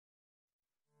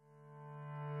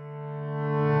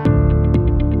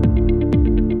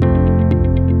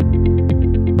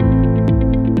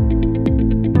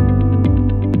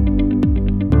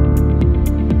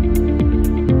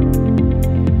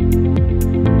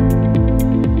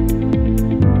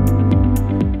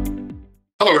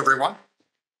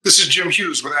Jim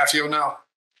Hughes with AFIO Now.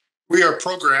 We are a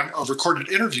program of recorded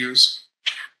interviews,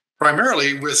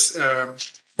 primarily with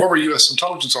former U.S.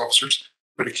 intelligence officers,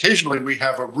 but occasionally we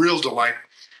have a real delight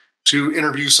to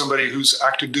interview somebody who's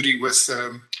active duty with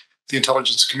the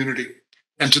intelligence community.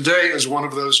 And today is one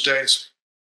of those days.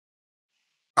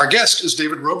 Our guest is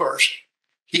David Robarge.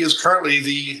 He is currently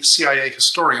the CIA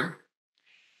historian.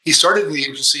 He started in the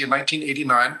agency in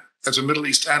 1989 as a Middle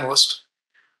East analyst,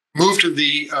 moved to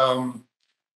the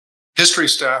history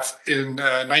staff in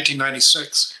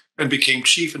 1996, and became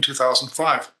chief in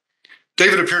 2005.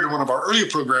 David appeared in one of our earlier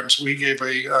programs. We gave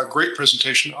a great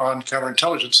presentation on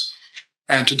counterintelligence,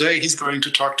 and today he's going to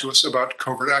talk to us about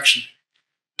covert action.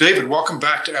 David, welcome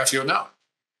back to AFIO Now.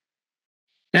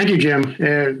 Thank you,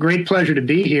 Jim. Great pleasure to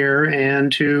be here and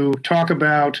to talk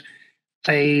about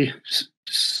a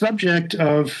subject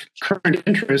of current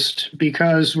interest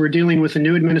because we're dealing with a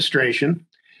new administration,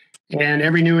 and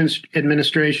every new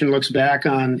administration looks back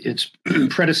on its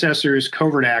predecessor's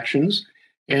covert actions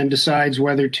and decides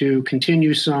whether to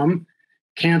continue some,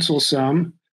 cancel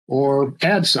some, or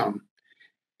add some.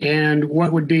 And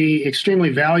what would be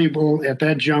extremely valuable at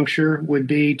that juncture would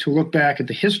be to look back at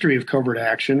the history of covert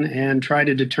action and try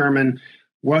to determine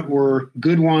what were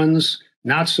good ones,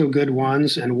 not so good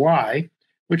ones, and why,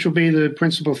 which will be the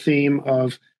principal theme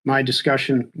of my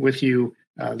discussion with you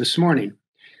this morning.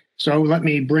 So let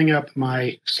me bring up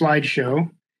my slideshow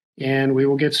and we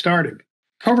will get started.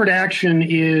 Covert action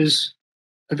is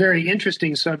a very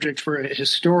interesting subject for a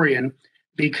historian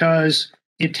because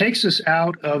it takes us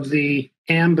out of the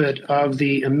ambit of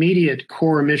the immediate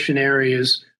core mission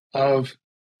areas of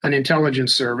an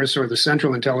intelligence service or the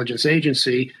Central Intelligence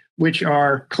Agency, which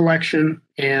are collection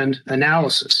and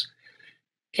analysis.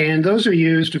 And those are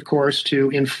used, of course,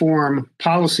 to inform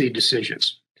policy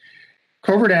decisions.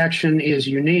 Covert action is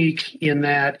unique in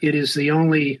that it is the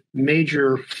only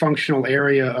major functional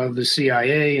area of the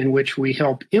CIA in which we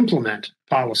help implement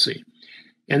policy.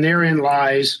 And therein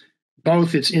lies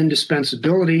both its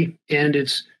indispensability and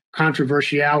its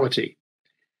controversiality.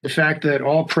 The fact that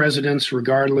all presidents,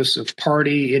 regardless of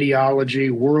party, ideology,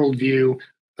 worldview,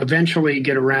 eventually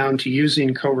get around to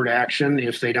using covert action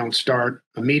if they don't start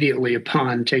immediately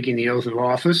upon taking the oath of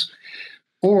office,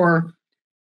 or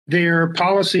their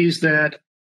policies that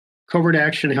covert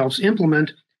action helps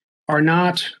implement are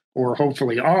not, or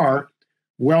hopefully are,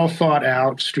 well thought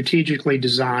out, strategically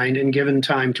designed, and given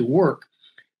time to work.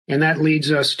 And that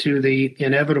leads us to the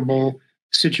inevitable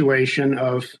situation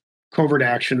of covert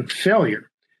action failure,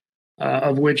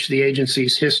 of which the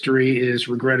agency's history is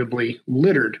regrettably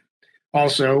littered.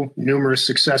 Also, numerous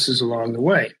successes along the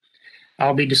way.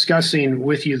 I'll be discussing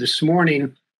with you this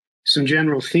morning some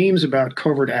general themes about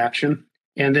covert action,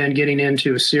 and then getting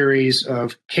into a series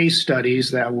of case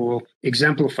studies that will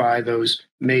exemplify those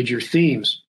major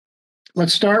themes.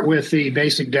 Let's start with the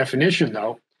basic definition,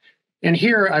 though. And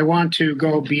here I want to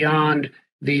go beyond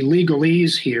the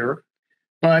legalese here,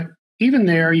 but even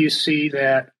there you see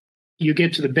that you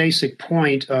get to the basic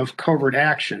point of covert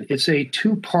action. It's a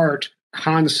two-part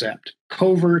concept,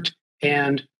 covert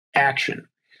and action.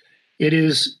 It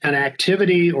is an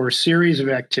activity or series of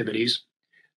activities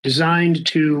designed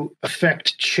to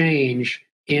affect change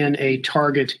in a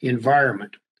target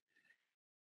environment.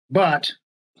 But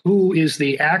who is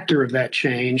the actor of that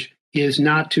change is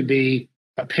not to be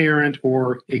apparent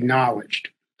or acknowledged.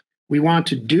 We want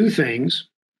to do things,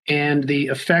 and the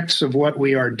effects of what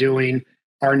we are doing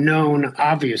are known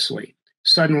obviously.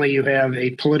 Suddenly you have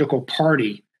a political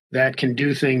party that can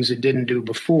do things it didn't do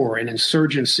before. An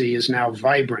insurgency is now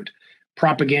vibrant.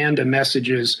 Propaganda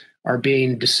messages are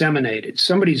being disseminated.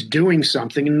 Somebody's doing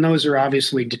something, and those are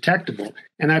obviously detectable.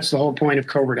 And that's the whole point of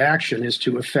covert action, is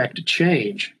to affect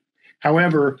change.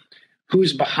 However,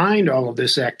 who's behind all of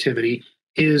this activity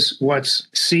is what's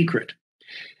secret.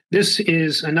 This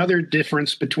is another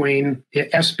difference between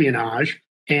espionage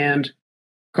and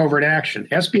covert action.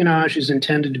 Espionage is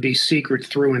intended to be secret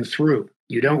through and through.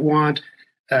 You don't want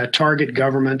a target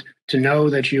government to know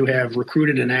that you have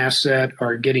recruited an asset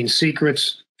or getting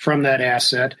secrets from that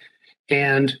asset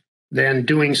and then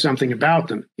doing something about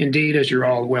them. Indeed, as you're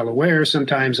all well aware,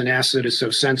 sometimes an asset is so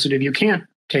sensitive you can't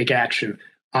take action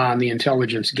on the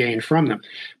intelligence gained from them.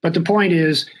 But the point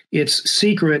is, it's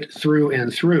secret through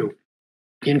and through.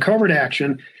 In covert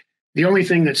action, the only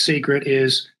thing that's secret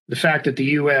is the fact that the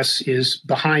U.S. is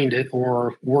behind it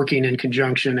or working in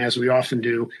conjunction, as we often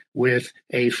do, with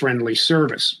a friendly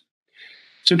service.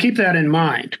 So keep that in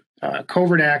mind.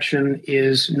 Covert action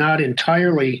is not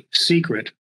entirely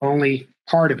secret, only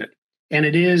part of it. And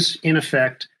it is, in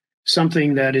effect,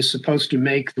 something that is supposed to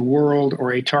make the world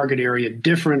or a target area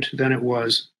different than it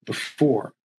was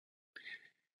before.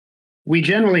 We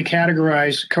generally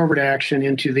categorize covert action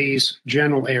into these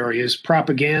general areas.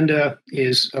 Propaganda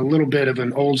is a little bit of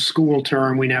an old school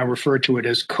term. We now refer to it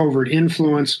as covert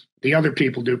influence. The other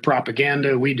people do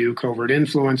propaganda, we do covert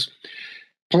influence.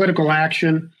 Political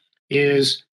action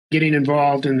is getting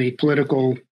involved in the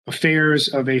political affairs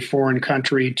of a foreign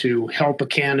country to help a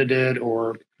candidate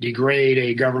or degrade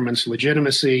a government's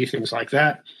legitimacy, things like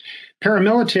that.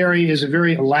 Paramilitary is a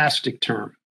very elastic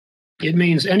term. It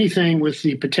means anything with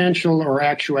the potential or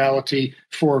actuality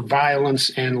for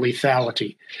violence and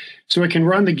lethality. So it can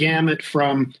run the gamut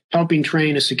from helping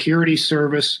train a security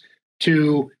service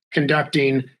to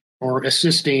conducting or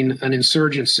assisting an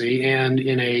insurgency, and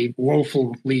in a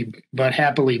woefully but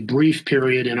happily brief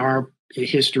period in our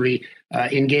history,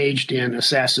 engaged in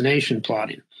assassination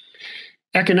plotting.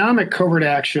 Economic covert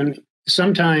action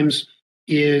sometimes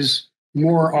is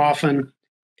more often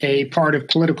a part of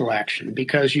political action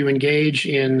because you engage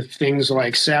in things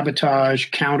like sabotage,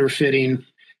 counterfeiting,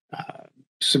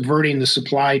 subverting the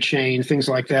supply chain, things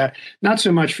like that, not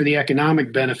so much for the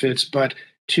economic benefits, but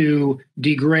to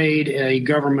degrade a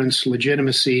government's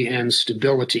legitimacy and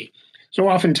stability. So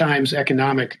oftentimes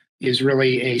economic is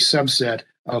really a subset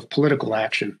of political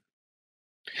action.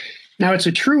 Now, it's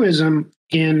a truism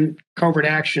in covert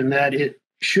action that it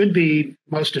should be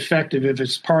most effective if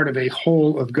it's part of a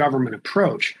whole of government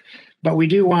approach. But we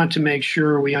do want to make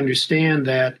sure we understand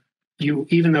that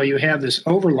even though you have this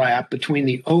overlap between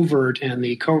the overt and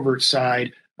the covert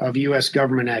side of U.S.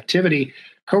 government activity,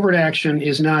 covert action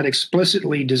is not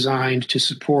explicitly designed to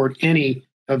support any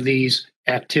of these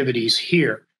activities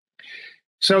here.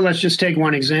 So let's just take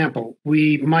one example.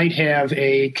 We might have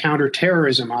a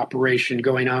counterterrorism operation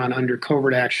going on under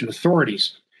covert action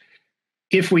authorities.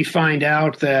 If we find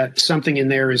out that something in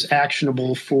there is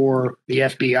actionable for the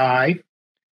FBI,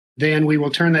 then we will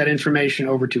turn that information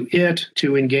over to it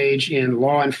to engage in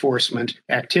law enforcement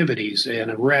activities, an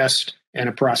arrest and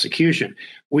a prosecution.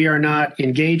 We are not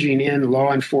engaging in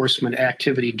law enforcement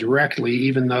activity directly,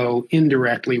 even though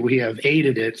indirectly we have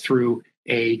aided it through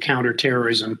a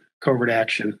counterterrorism covert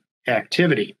action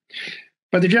activity.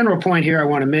 But the general point here I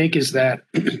want to make is that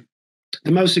the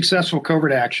most successful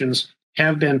covert actions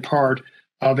have been part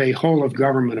of a whole of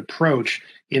government approach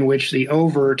in which the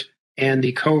overt and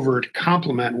the covert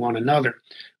complement one another.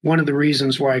 One of the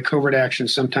reasons why covert action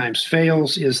sometimes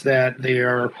fails is that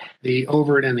the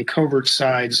overt and the covert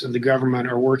sides of the government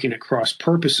are working at cross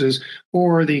purposes,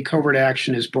 or the covert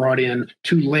action is brought in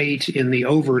too late in the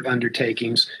overt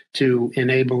undertakings to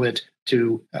enable it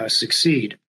to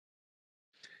succeed.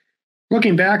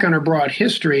 Looking back on our broad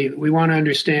history, we want to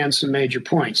understand some major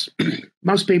points.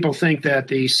 Most people think that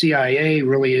the CIA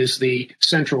really is the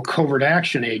central covert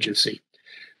action agency.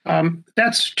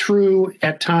 That's true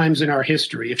at times in our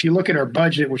history. If you look at our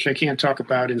budget, which I can't talk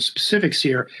about in specifics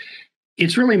here,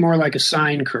 it's really more like a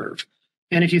sine curve.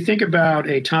 And if you think about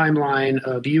a timeline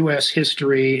of U.S.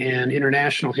 history and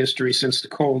international history since the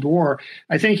Cold War,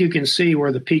 I think you can see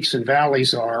where the peaks and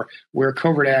valleys are, where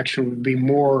covert action would be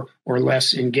more or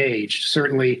less engaged.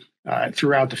 Certainly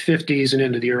throughout the 50s and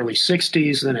into the early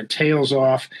 60s, then it tails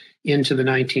off into the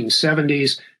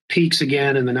 1970s, peaks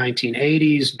again in the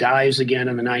 1980s, dives again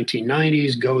in the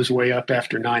 1990s, goes way up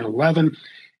after 9/11,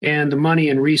 and the money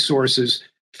and resources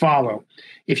follow.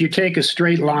 If you take a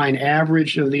straight line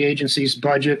average of the agency's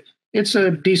budget, it's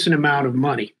a decent amount of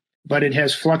money, but it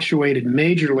has fluctuated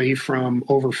majorly from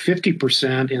over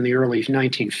 50% in the early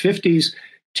 1950s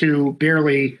to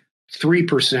barely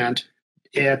 3%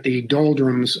 at the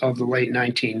doldrums of the late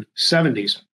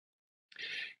 1970s.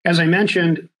 As I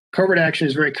mentioned, covert action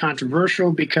is very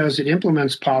controversial because it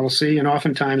implements policy, and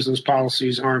oftentimes those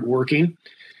policies aren't working.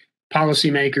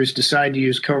 Policymakers decide to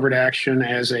use covert action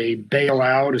as a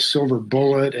bailout, a silver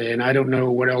bullet, and I don't know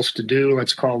what else to do.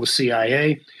 Let's call the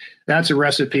CIA. That's a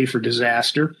recipe for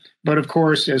disaster. But of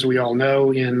course, as we all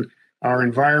know, in our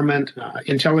environment,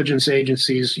 intelligence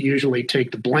agencies usually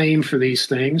take the blame for these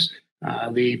things.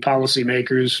 The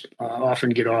policymakers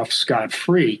often get off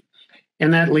scot-free.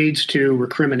 And that leads to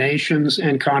recriminations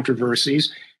and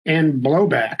controversies and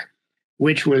blowback,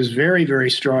 which was very, very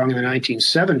strong in the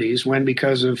 1970s when,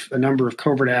 because of a number of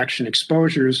covert action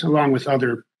exposures, along with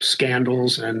other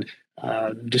scandals and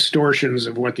distortions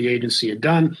of what the agency had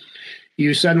done,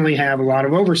 you suddenly have a lot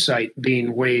of oversight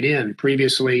being weighed in.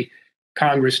 Previously,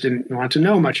 Congress didn't want to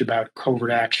know much about covert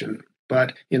action.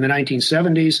 But in the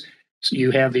 1970s,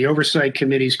 you have the oversight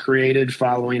committees created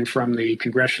following from the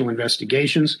congressional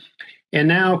investigations. And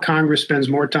now Congress spends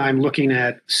more time looking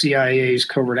at CIA's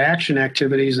covert action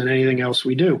activities than anything else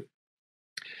we do.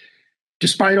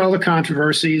 Despite all the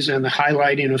controversies and the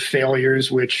highlighting of failures,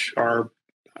 which are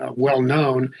well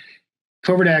known,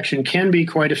 Covert action can be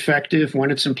quite effective when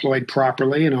it's employed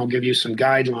properly, and I'll give you some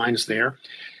guidelines there.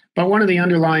 But one of the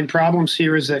underlying problems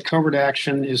here is that covert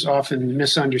action is often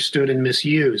misunderstood and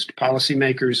misused.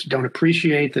 Policymakers don't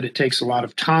appreciate that it takes a lot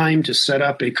of time to set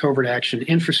up a covert action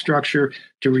infrastructure,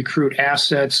 to recruit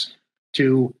assets,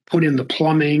 to put in the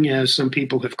plumbing, as some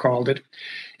people have called it.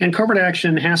 And covert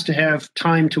action has to have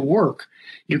time to work.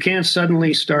 You can't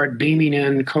suddenly start beaming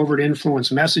in covert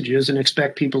influence messages and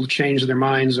expect people to change their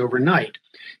minds overnight.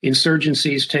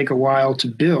 Insurgencies take a while to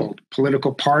build.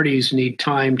 Political parties need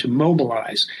time to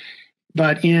mobilize.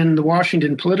 But in the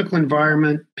Washington political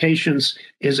environment, patience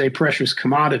is a precious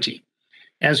commodity.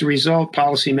 As a result,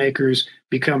 policymakers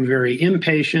become very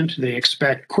impatient. They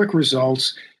expect quick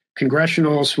results.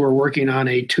 Congressionals who are working on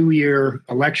a 2-year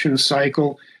election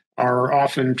cycle are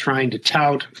often trying to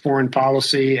tout foreign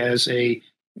policy as a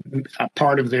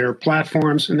part of their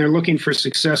platforms, and they're looking for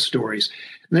success stories.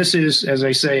 This is, as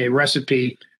I say, a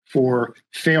recipe for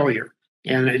failure,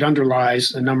 and it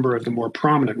underlies a number of the more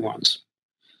prominent ones.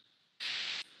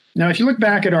 Now, if you look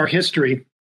back at our history,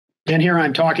 and here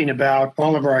I'm talking about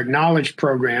all of our acknowledged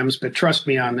programs, but trust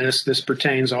me on this, this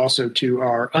pertains also to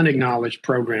our unacknowledged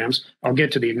programs. I'll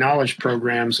get to the acknowledged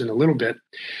programs in a little bit.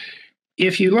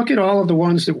 If you look at all of the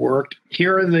ones that worked,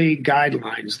 here are the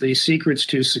guidelines, the secrets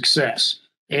to success.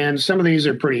 And some of these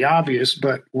are pretty obvious,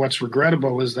 but what's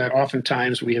regrettable is that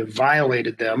oftentimes we have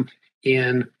violated them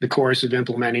in the course of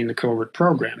implementing the covert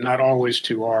program, not always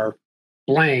to our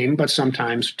blame, but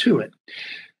sometimes to it.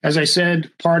 As I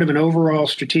said, part of an overall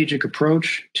strategic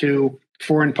approach to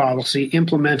foreign policy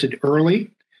implemented early.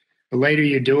 The later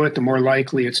you do it, the more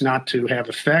likely it's not to have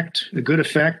effect, a good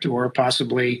effect, or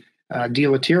possibly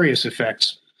deleterious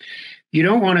effects. You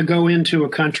don't want to go into a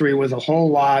country with a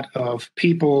whole lot of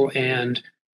people and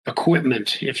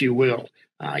equipment, if you will.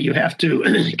 You have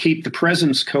to keep the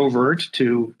presence covert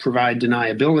to provide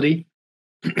deniability.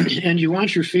 And you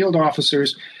want your field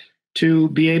officers to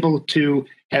be able to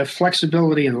have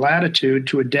flexibility and latitude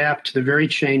to adapt to the very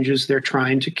changes they're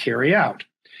trying to carry out.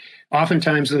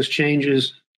 Oftentimes, those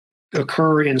changes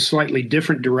occur in slightly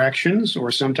different directions, or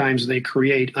sometimes they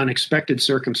create unexpected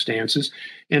circumstances,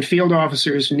 and field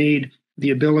officers need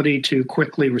the ability to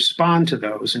quickly respond to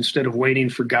those instead of waiting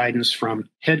for guidance from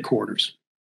headquarters.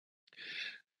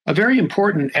 A very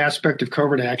important aspect of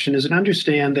covert action is to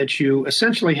understand that you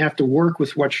essentially have to work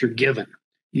with what you're given.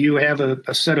 You have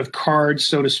a set of cards,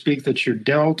 so to speak, that you're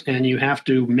dealt, and you have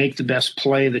to make the best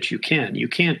play that you can. You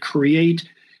can't create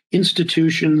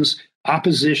institutions,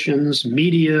 oppositions,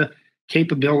 media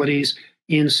capabilities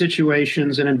in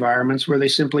situations and environments where they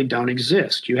simply don't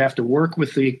exist. You have to work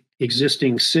with the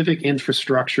existing civic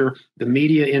infrastructure, the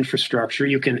media infrastructure.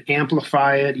 You can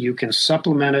amplify it, you can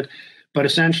supplement it, but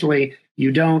essentially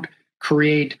you don't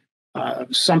create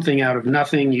something out of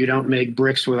nothing. You don't make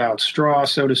bricks without straw,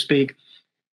 so to speak.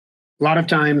 A lot of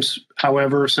times,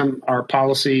 however, our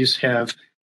policies have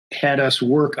had us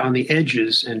work on the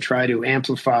edges and try to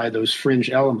amplify those fringe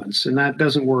elements, and that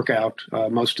doesn't work out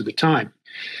most of the time.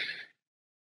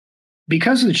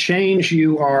 Because the change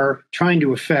you are trying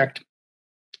to effect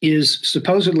is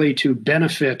supposedly to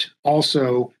benefit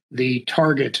also the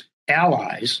target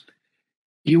allies,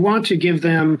 you want to give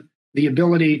them the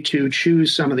ability to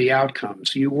choose some of the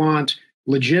outcomes. You want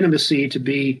legitimacy to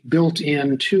be built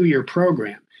into your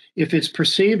program. If it's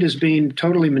perceived as being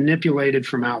totally manipulated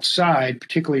from outside,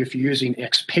 particularly if you're using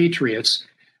expatriates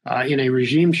in a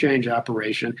regime change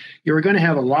operation, you're going to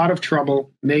have a lot of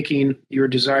trouble making your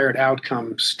desired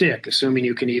outcome stick, assuming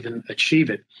you can even achieve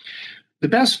it. The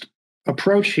best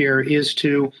approach here is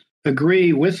to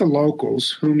agree with the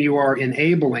locals whom you are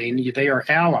enabling. They are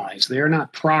allies. They are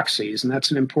not proxies, and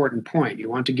that's an important point. You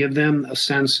want to give them a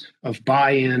sense of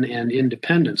buy-in and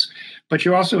independence. But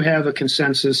you also have a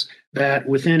consensus that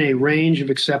within a range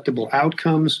of acceptable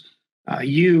outcomes,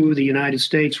 you, the United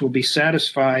States, will be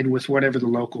satisfied with whatever the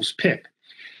locals pick.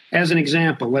 As an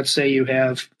example, let's say you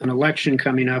have an election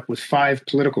coming up with 5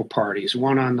 political parties,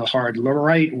 one on the hard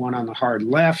right, one on the hard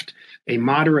left, a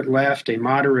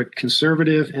moderate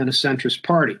conservative, and a centrist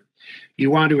party.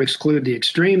 You want to exclude the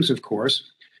extremes, of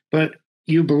course, but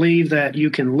you believe that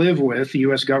you can live with, the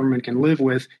U.S. government can live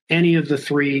with, any of the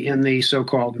 3 in the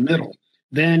so-called middle.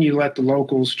 Then you let the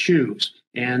locals choose,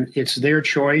 and it's their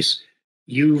choice.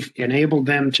 You've enabled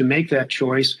them to make that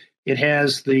choice. It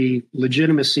has the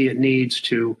legitimacy it needs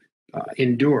to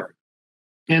endure.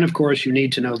 And of course, you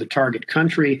need to know the target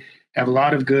country, have a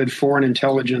lot of good foreign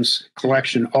intelligence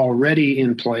collection already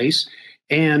in place,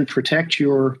 and protect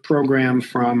your program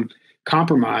from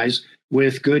compromise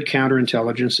with good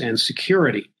counterintelligence and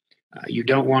security. You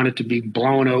don't want it to be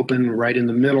blown open right in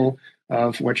the middle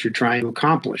of what you're trying to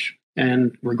accomplish.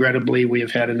 And regrettably, we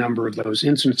have had a number of those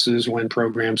instances when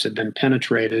programs have been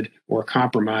penetrated or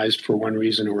compromised for one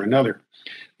reason or another.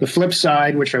 The flip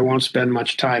side, which I won't spend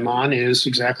much time on, is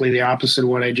exactly the opposite of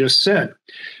what I just said.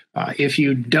 If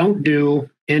you don't do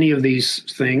any of these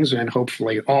things, and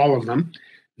hopefully all of them,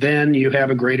 then you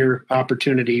have a greater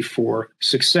opportunity for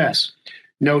success.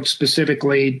 Note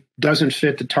specifically, doesn't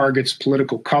fit the target's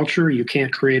political culture. You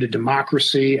can't create a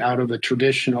democracy out of a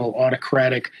traditional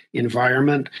autocratic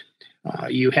environment.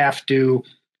 You have to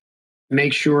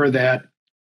make sure that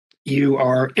you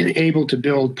are able to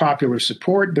build popular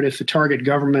support, but if the target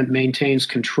government maintains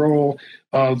control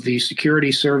of the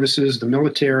security services, the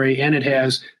military, and it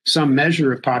has some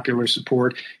measure of popular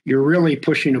support, you're really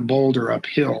pushing a boulder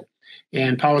uphill.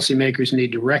 And policymakers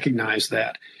need to recognize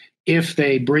that. If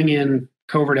they bring in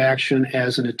covert action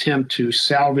as an attempt to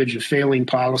salvage a failing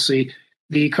policy,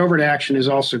 the covert action is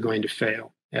also going to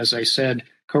fail. As I said,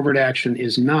 covert action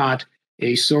is not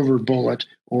a silver bullet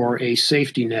or a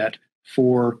safety net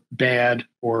for bad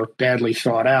or badly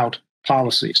thought out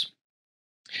policies.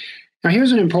 Now,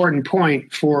 here's an important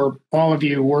point for all of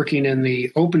you working in the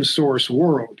open source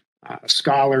world,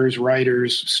 scholars,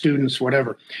 writers, students,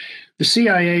 whatever. The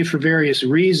CIA, for various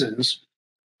reasons,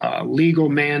 legal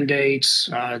mandates,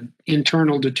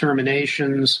 internal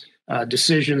determinations,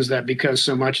 decisions that because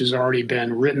so much has already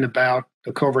been written about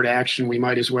the covert action, we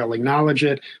might as well acknowledge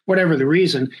it. Whatever the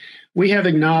reason, we have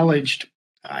acknowledged,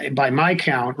 by my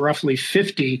count, roughly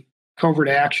 50 covert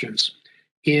actions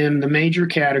in the major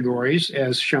categories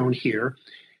as shown here.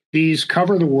 These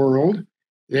cover the world.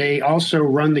 They also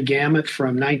run the gamut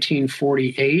from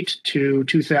 1948 to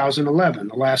 2011.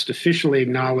 The last officially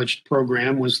acknowledged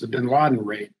program was the bin Laden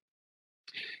raid.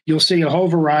 You'll see a whole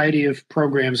variety of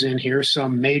programs in here,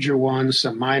 some major ones,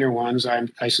 some minor ones.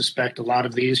 I suspect a lot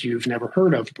of these you've never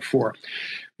heard of before.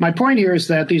 My point here is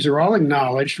that these are all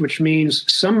acknowledged, which means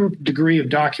some degree of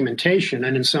documentation,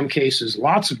 and in some cases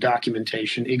lots of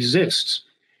documentation, exists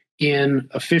in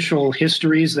official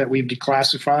histories that we've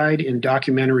declassified, in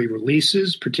documentary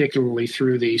releases, particularly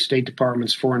through the State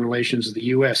Department's Foreign Relations of the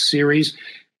U.S. series,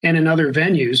 and in other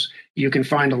venues. You can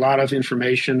find a lot of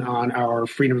information on our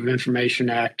Freedom of Information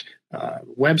Act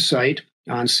website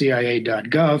on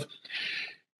cia.gov.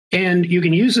 And you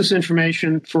can use this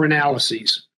information for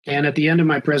analyses. And at the end of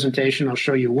my presentation, I'll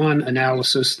show you one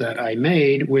analysis that I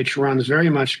made, which runs very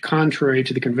much contrary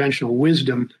to the conventional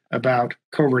wisdom about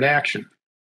covert action.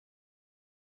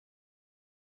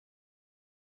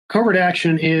 Covert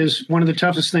action is one of the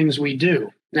toughest things we do.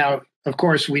 Now, of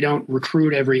course, we don't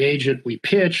recruit every agent we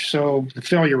pitch, so the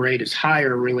failure rate is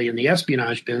higher really in the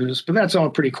espionage business, but that's all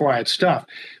pretty quiet stuff.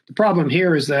 The problem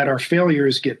here is that our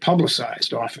failures get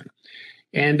publicized often.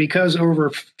 And because over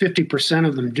 50%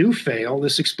 of them do fail,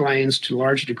 this explains to a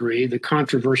large degree the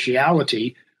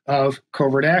controversiality of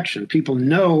covert action. People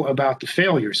know about the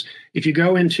failures. If you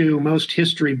go into most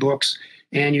history books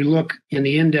and you look in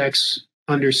the index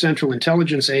under Central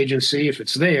Intelligence Agency, if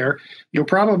it's there, you'll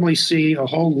probably see a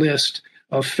whole list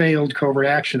of failed covert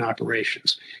action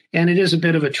operations. And it is a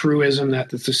bit of a truism that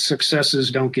the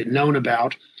successes don't get known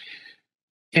about.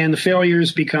 And the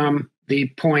failures become the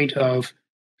point of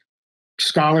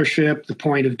scholarship, the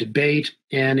point of debate,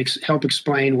 and help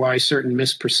explain why certain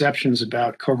misperceptions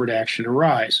about covert action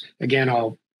arise. Again,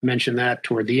 I'll mention that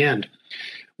toward the end.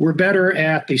 We're better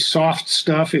at the soft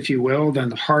stuff, if you will, than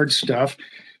the hard stuff.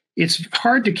 It's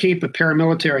hard to keep a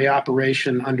paramilitary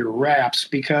operation under wraps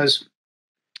because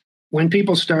when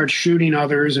people start shooting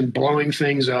others and blowing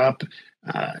things up,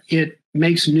 it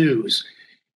makes news.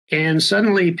 And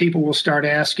suddenly people will start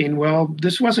asking, well,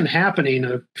 this wasn't happening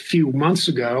a few months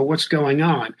ago. What's going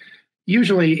on?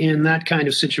 Usually in that kind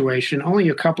of situation, only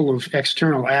a couple of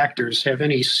external actors have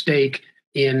any stake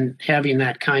in having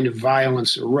that kind of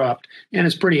violence erupt, and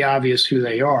it's pretty obvious who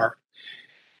they are.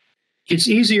 It's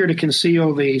easier to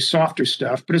conceal the softer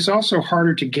stuff, but it's also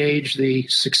harder to gauge the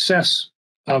success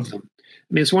of them.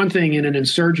 I mean, it's one thing in an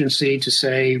insurgency to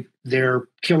say they're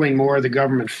killing more of the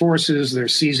government forces, they're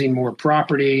seizing more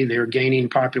property, they're gaining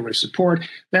popular support.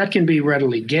 That can be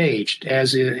readily gauged,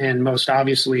 and most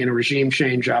obviously in a regime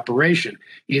change operation.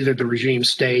 Either the regime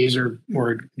stays or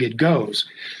it goes.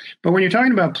 But when you're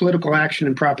talking about political action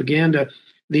and propaganda,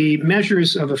 the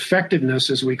measures of effectiveness,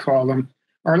 as we call them,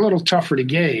 are a little tougher to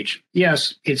gauge.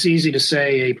 Yes, it's easy to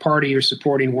say a party you're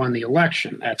supporting won the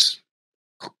election. That's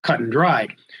cut and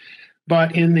dried.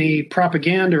 But in the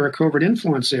propaganda or covert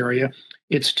influence area,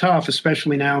 it's tough,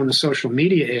 especially now in the social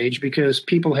media age, because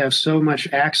people have so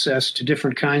much access to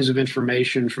different kinds of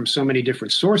information from so many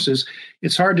different sources.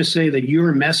 It's hard to say that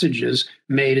your messages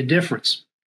made a difference.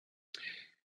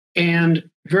 And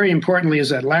very importantly is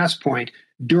that last point,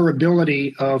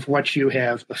 durability of what you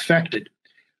have affected.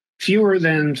 Fewer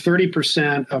than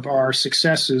 30% of our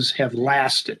successes have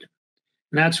lasted.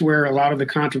 And that's where a lot of the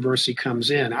controversy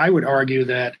comes in. I would argue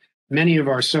that many of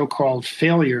our so-called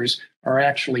failures are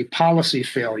actually policy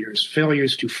failures,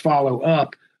 failures to follow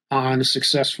up on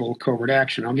successful covert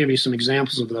action. I'll give you some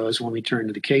examples of those when we turn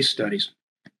to the case studies.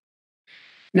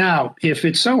 Now, if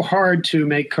it's so hard to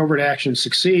make covert action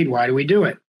succeed, why do we do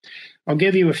it? I'll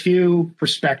give you a few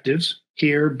perspectives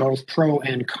here, both pro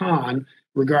and con,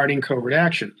 regarding covert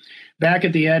action. Back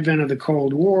at the advent of the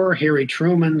Cold War, Harry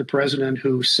Truman, the president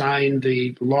who signed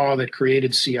the law that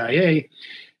created CIA,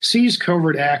 sees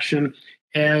covert action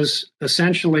as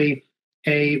essentially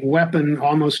a weapon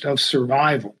almost of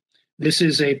survival. This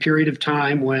is a period of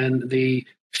time when the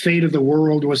fate of the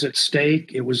world was at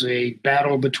stake. It was a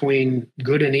battle between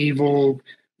good and evil,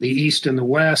 the East and the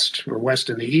West, or West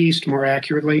and the East, more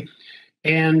accurately,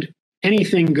 and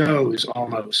anything goes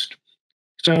almost.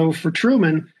 So for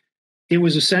Truman, it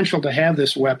was essential to have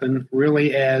this weapon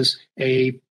really as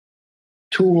a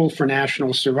tool for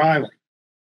national survival.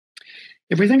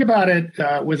 If we think about it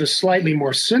with a slightly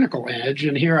more cynical edge,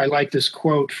 and here I like this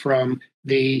quote from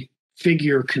the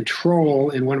figure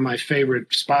Control in one of my favorite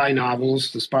spy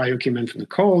novels, The Spy Who Came In From the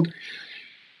Cold.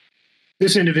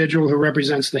 This individual, who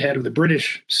represents the head of the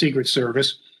British Secret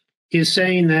Service, is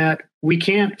saying that we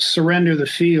can't surrender the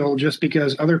field just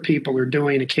because other people are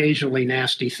doing occasionally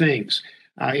nasty things.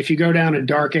 If you go down a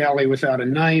dark alley without a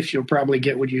knife, you'll probably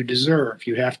get what you deserve.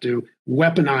 You have to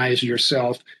weaponize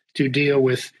yourself to deal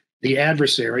with the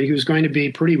adversary, who's going to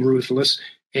be pretty ruthless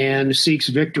and seeks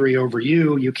victory over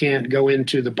you. You can't go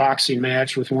into the boxing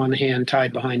match with one hand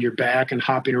tied behind your back and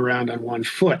hopping around on one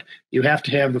foot. You have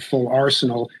to have the full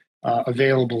arsenal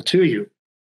available to you.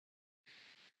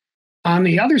 On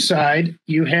the other side,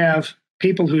 you have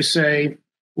people who say,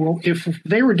 well, if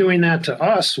they were doing that to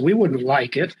us, we wouldn't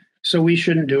like it, so we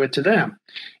shouldn't do it to them.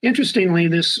 Interestingly,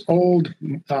 this old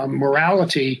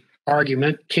morality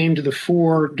argument came to the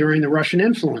fore during the Russian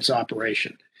influence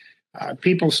operation.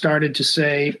 People started to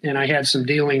say, and I had some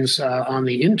dealings on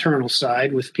the internal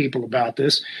side with people about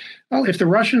this, well, if the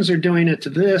Russians are doing it to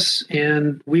this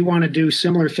and we want to do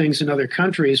similar things in other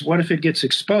countries, what if it gets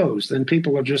exposed? Then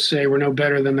people will just say we're no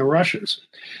better than the Russians.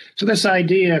 So this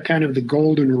idea, kind of the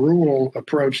golden rule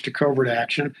approach to covert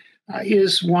action,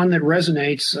 is one that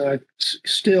resonates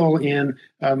still in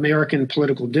American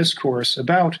political discourse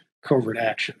about covert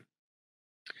action.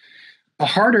 A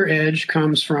harder edge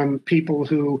comes from people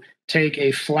who take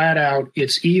a flat out,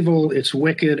 it's evil, it's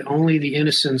wicked, only the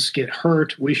innocents get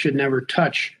hurt, we should never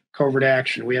touch covert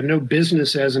action. We have no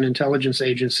business as an intelligence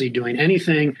agency doing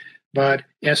anything but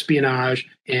espionage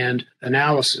and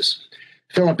analysis.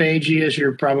 Philip Agee, as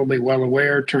you're probably well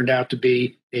aware, turned out to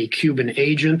be a Cuban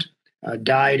agent,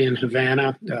 died in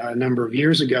Havana a number of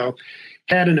years ago,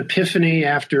 had an epiphany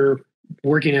after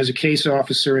working as a case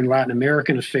officer in Latin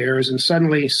American affairs, and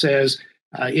suddenly says,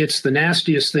 it's the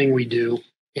nastiest thing we do,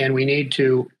 and we need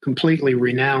to completely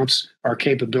renounce our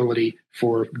capability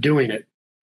for doing it.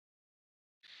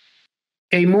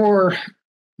 A more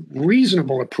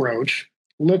reasonable approach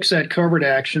looks at covert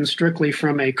action strictly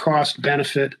from a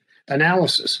cost-benefit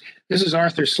analysis. This is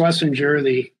Arthur Schlesinger,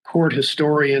 the court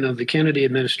historian of the Kennedy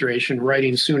administration,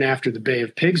 writing soon after the Bay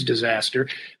of Pigs disaster,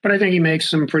 but I think he makes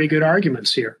some pretty good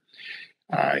arguments here.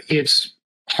 It's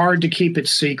hard to keep it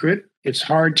secret. It's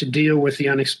hard to deal with the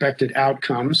unexpected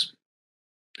outcomes.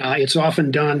 It's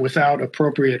often done without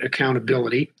appropriate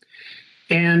accountability.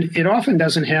 And it often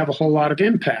doesn't have a whole lot of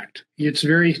impact. It's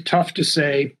very tough to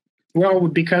say, well,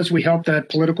 because we helped that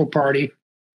political party,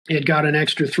 it got an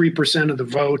extra 3% of the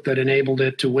vote that enabled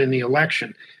it to win the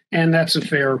election. And that's a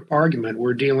fair argument.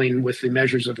 We're dealing with the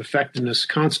measures of effectiveness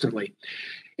constantly.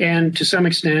 And to some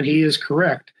extent, he is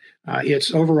correct.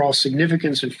 Its overall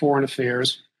significance in foreign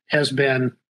affairs has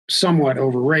been somewhat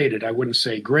overrated. I wouldn't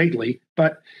say greatly,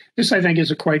 but this, I think,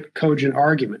 is a quite cogent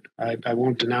argument. I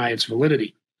won't deny its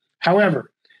validity. However,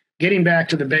 getting back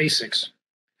to the basics,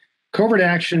 covert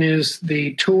action is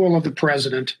the tool of the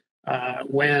president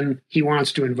when he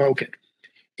wants to invoke it.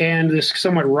 And this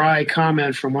somewhat wry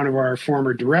comment from one of our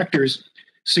former directors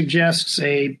suggests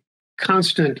a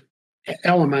constant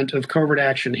element of covert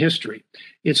action history.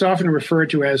 It's often referred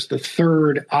to as the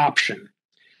third option,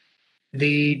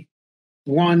 the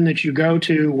one that you go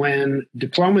to when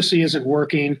diplomacy isn't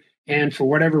working and for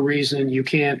whatever reason you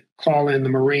can't call in the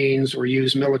Marines or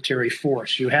use military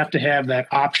force. You have to have that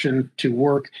option to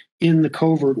work in the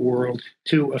covert world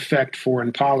to affect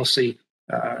foreign policy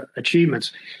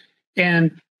achievements.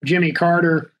 And Jimmy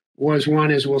Carter was one,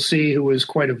 as we'll see, who was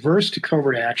quite averse to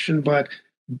covert action, but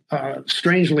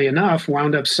strangely enough,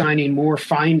 wound up signing more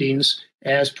findings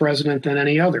as president than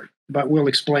any other. But we'll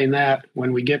explain that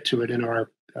when we get to it in our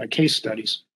case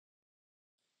studies.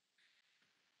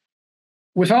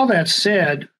 With all that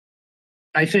said,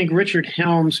 I think Richard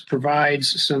Helms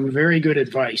provides some very good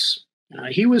advice.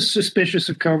 He was suspicious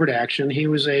of covert action. He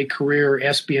was a career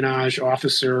espionage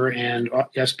officer and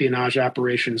espionage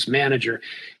operations manager.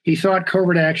 He thought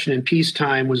covert action in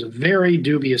peacetime was a very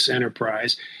dubious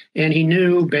enterprise, and he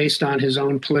knew, based on his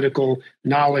own political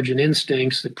knowledge and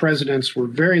instincts, that presidents were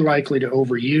very likely to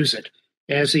overuse it.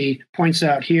 As he points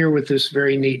out here with this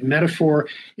very neat metaphor,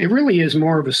 it really is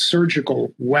more of a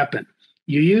surgical weapon.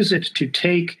 You use it to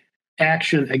take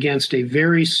action against a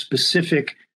very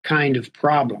specific kind of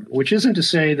problem, which isn't to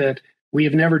say that we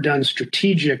have never done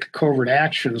strategic covert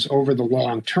actions over the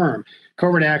long term.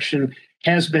 Covert action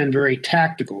has been very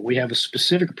tactical. We have a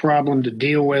specific problem to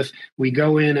deal with. We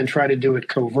go in and try to do it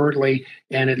covertly,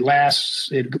 and it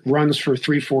runs for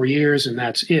 3-4 years, and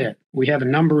that's it. We have a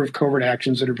number of covert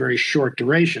actions that are very short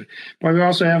duration, but we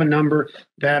also have a number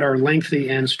that are lengthy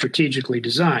and strategically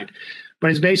designed.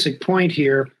 But his basic point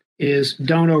here is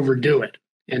don't overdo it,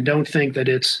 and don't think that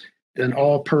it's an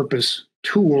all-purpose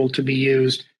tool to be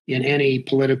used in any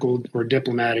political or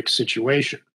diplomatic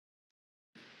situation.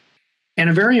 And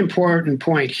a very important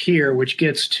point here, which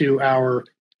gets to our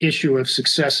issue of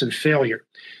success and failure.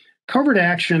 Covert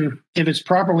action, if it's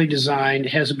properly designed,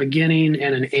 has a beginning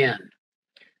and an end.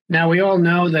 Now, we all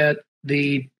know that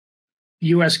the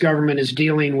U.S. government is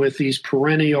dealing with these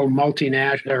perennial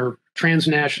multinational or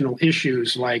transnational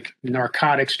issues like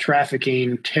narcotics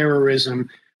trafficking, terrorism,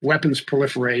 weapons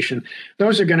proliferation.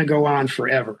 Those are going to go on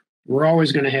forever. We're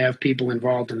always going to have people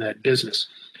involved in that business.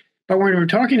 But when we're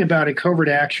talking about a covert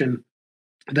action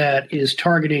that is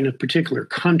targeting a particular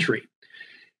country,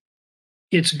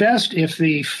 it's best if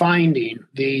the finding,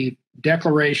 the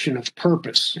declaration of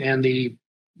purpose, and the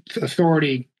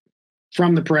authority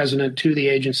from the president to the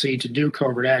agency to do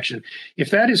covert action,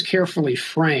 if that is carefully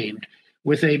framed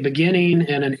with a beginning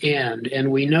and an end,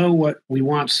 and we know what we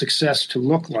want success to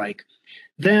look like,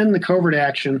 then the covert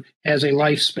action has a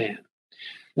lifespan.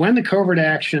 When the covert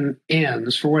action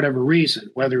ends for whatever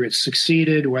reason, whether it's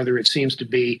succeeded, whether it seems to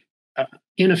be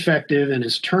ineffective and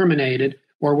is terminated,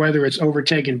 or whether it's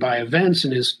overtaken by events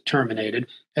and is terminated,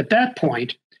 at that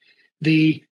point,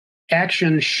 the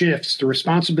action shifts, the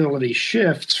responsibility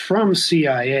shifts from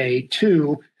CIA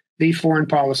to the foreign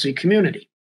policy community.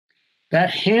 That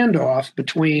handoff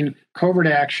between covert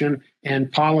action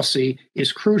and policy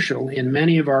is crucial in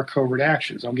many of our covert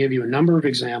actions. I'll give you a number of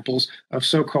examples of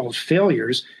so-called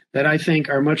failures that I think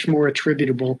are much more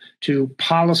attributable to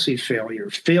policy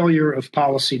failure of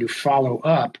policy to follow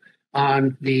up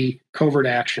on the covert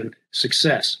action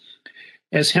success.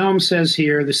 As Helms says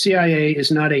here, the CIA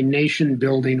is not a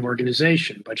nation-building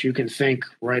organization, but you can think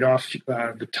right off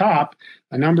the top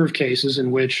a number of cases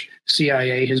in which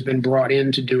CIA has been brought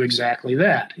in to do exactly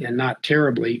that, and not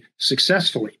terribly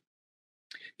successfully.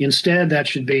 Instead, that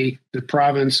should be the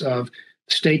province of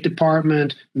State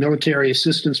Department, military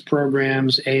assistance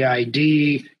programs,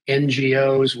 AID,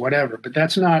 NGOs, whatever. But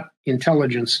that's not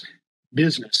intelligence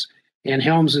business. And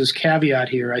Helms's caveat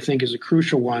here, I think, is a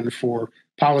crucial one for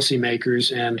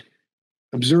policymakers and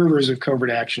observers of covert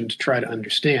action to try to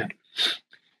understand.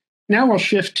 Now we'll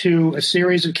shift to a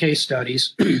series of case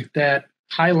studies that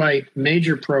highlight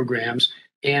major programs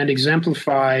and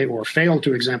exemplify or fail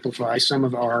to exemplify some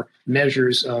of our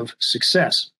measures of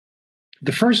success.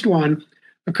 The first one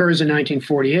occurs in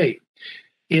 1948.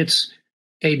 It's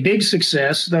a big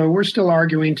success, though we're still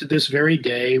arguing to this very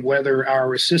day whether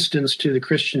our assistance to the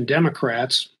Christian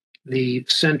Democrats, the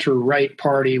center-right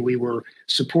party we were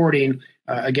supporting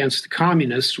against the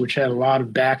communists, which had a lot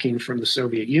of backing from the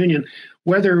Soviet Union,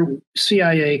 whether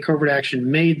CIA covert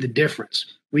action made the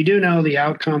difference. We do know the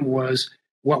outcome was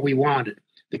what we wanted.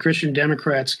 The Christian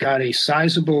Democrats got a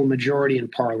sizable majority in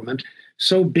parliament,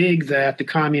 so big that the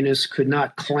communists could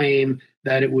not claim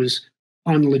that it was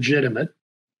unlegitimate,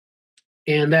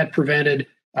 and that prevented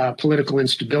political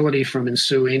instability from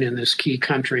ensuing in this key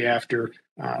country after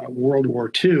World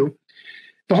War II.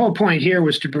 The whole point here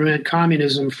was to prevent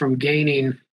communism from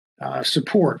gaining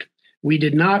support. We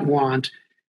did not want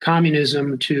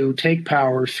communism to take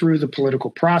power through the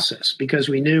political process, because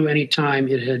we knew any time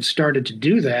it had started to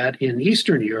do that in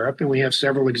Eastern Europe, and we have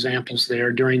several examples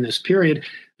there during this period,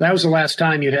 that was the last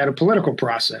time you had a political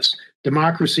process.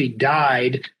 Democracy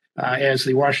died, as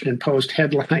the Washington Post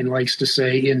headline likes to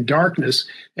say, in darkness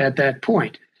at that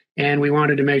point. And we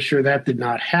wanted to make sure that did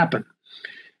not happen.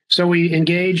 So we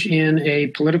engage in a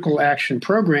political action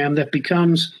program that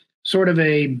becomes sort of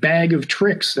a bag of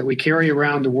tricks that we carry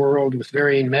around the world with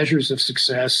varying measures of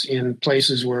success in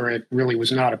places where it really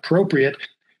was not appropriate.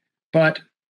 But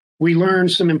we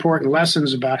learned some important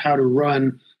lessons about how to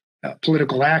run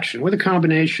political action with a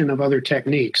combination of other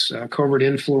techniques, covert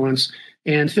influence,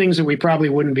 and things that we probably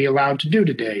wouldn't be allowed to do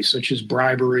today, such as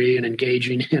bribery and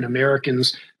engaging in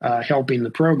Americans helping the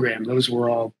program. Those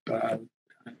were all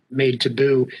made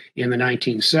taboo in the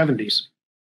 1970s.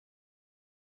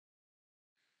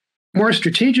 More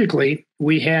strategically,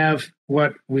 we have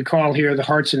what we call here the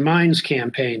Hearts and Minds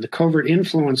campaign, the covert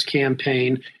influence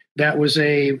campaign. That was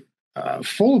a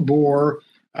full-bore,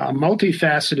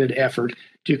 multifaceted effort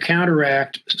to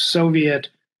counteract Soviet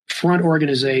front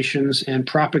organizations and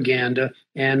propaganda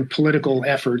and political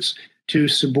efforts to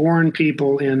suborn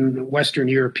people in Western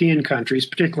European countries,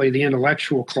 particularly the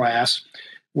intellectual class,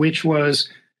 which was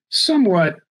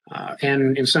somewhat,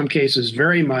 and in some cases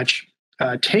very much,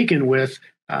 taken with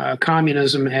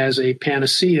communism as a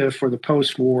panacea for the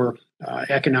post-war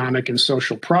economic and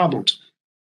social problems.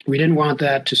 We didn't want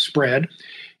that to spread.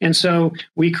 And so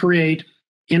we create,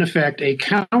 in effect, a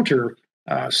counter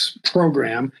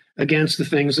program against the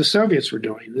things the Soviets were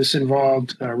doing. This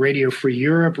involved Radio Free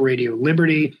Europe, Radio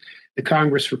Liberty, the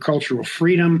Congress for Cultural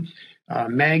Freedom,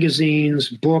 magazines,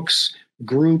 books,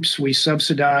 groups we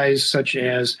subsidized, such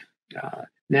as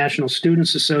National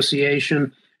Students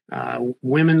Association,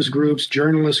 women's groups,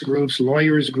 journalist groups,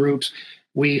 lawyers groups.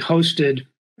 We hosted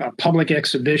public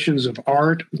exhibitions of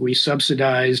art. We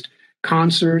subsidized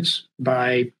concerts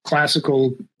by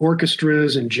classical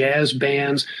orchestras and jazz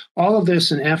bands, all of this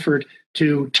an effort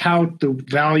to tout the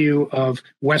value of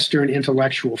Western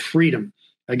intellectual freedom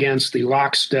against the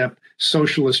lockstep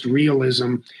socialist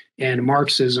realism and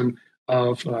Marxism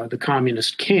of the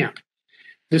communist camp.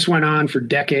 This went on for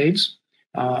decades.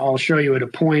 I'll show you at a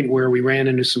point where we ran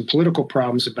into some political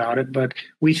problems about it, but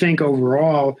we think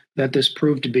overall that this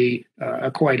proved to be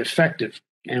quite effective,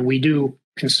 and we do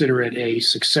consider it a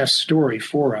success story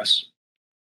for us.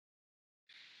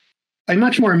 A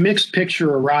much more mixed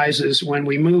picture arises when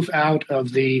we move out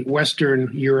of the Western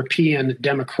European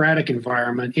democratic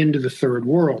environment into the Third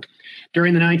World.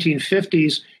 During the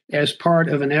 1950s, as part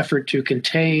of an effort to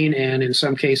contain and in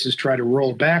some cases try to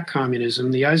roll back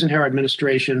communism, the Eisenhower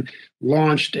administration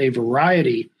launched a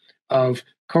variety of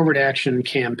covert action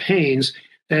campaigns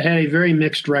that had a very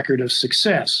mixed record of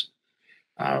success.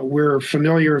 We're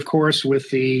familiar, of course,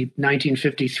 with the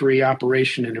 1953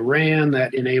 operation in Iran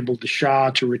that enabled the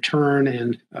Shah to return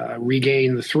and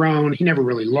regain the throne. He never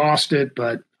really lost it,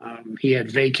 but he had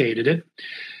vacated it.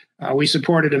 We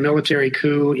supported a military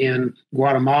coup in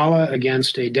Guatemala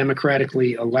against a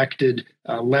democratically elected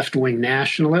left-wing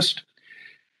nationalist.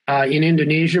 In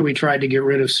Indonesia, we tried to get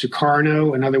rid of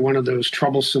Sukarno, another one of those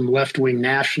troublesome left-wing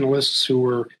nationalists who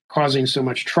were causing so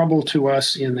much trouble to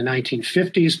us in the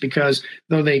 1950s because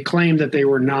though they claimed that they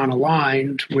were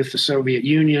non-aligned with the Soviet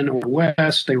Union or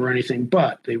West, they were anything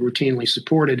but. They routinely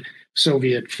supported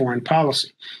Soviet foreign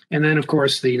policy. And then, of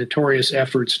course, the notorious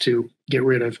efforts to get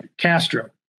rid of Castro.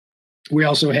 We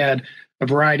also had a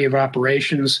variety of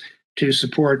operations to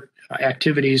support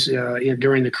activities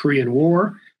during the Korean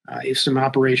War, some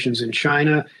operations in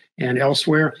China and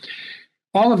elsewhere.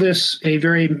 All of this a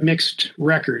very mixed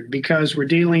record because we're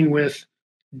dealing with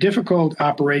difficult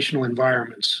operational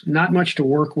environments, not much to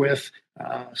work with,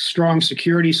 strong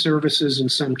security services in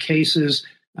some cases,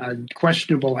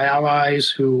 questionable allies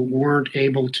who weren't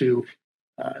able to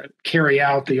carry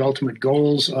out the ultimate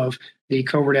goals of the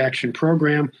covert action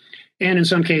program, and in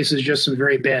some cases just some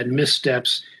very bad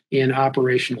missteps in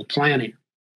operational planning.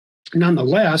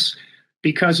 Nonetheless,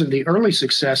 because of the early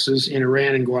successes in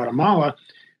Iran and Guatemala,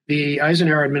 the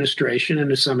Eisenhower administration, and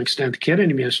to some extent the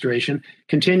Kennedy administration,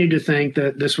 continued to think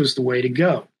that this was the way to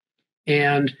go.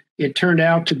 And it turned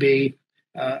out to be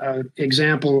an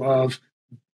example of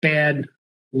bad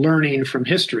learning from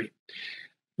history.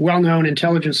 Well-known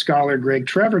intelligence scholar Greg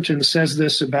Treverton says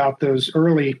this about those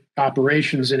early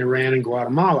operations in Iran and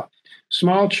Guatemala.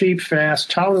 Small, cheap,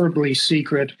 fast, tolerably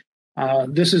secret,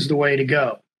 this is the way to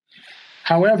go.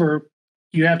 However,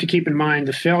 you have to keep in mind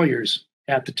the failures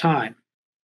at the time.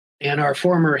 And our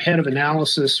former head of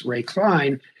analysis, Ray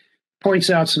Klein, points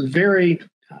out some very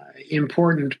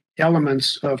important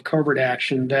elements of covert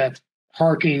action that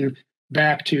harken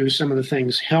back to some of the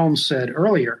things Helms said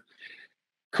earlier.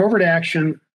 Covert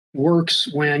action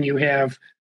works when you have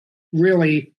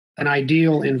really an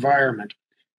ideal environment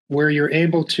where you're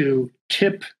able to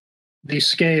tip the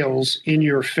scales in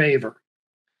your favor.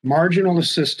 Marginal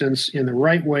assistance in the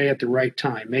right way at the right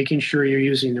time, making sure you're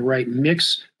using the right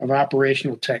mix of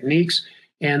operational techniques,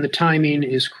 and the timing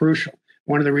is crucial.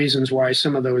 one of the reasons why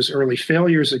some of those early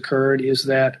failures occurred is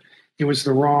that it was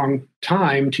the wrong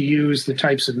time to use the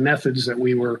types of methods that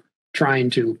we were trying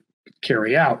to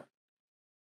carry out.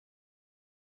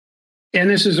 And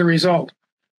this is a result.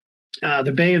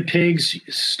 The Bay of Pigs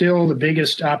is still the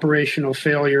biggest operational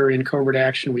failure in covert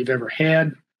action we've ever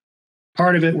had.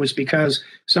 Part of it was because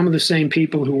some of the same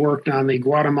people who worked on the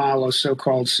Guatemala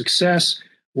so-called success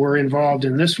were involved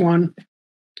in this one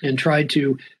and tried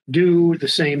to do the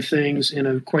same things in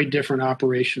a quite different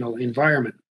operational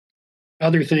environment.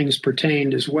 Other things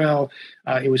pertained as well.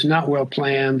 It was not well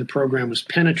planned. The program was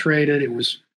penetrated. It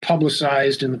was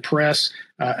publicized in the press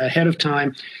ahead of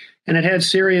time, and it had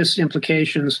serious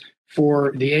implications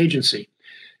for the agency.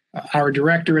 Our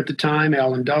director at the time,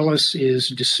 Alan Dulles, is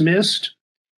dismissed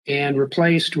and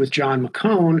replaced with John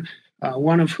McCone,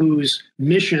 one of whose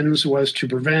missions was to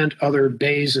prevent other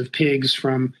bays of pigs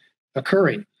from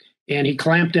occurring. And he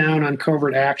clamped down on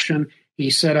covert action. He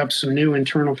set up some new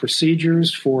internal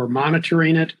procedures for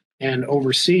monitoring it and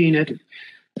overseeing it.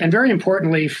 And very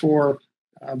importantly, for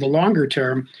the longer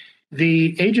term,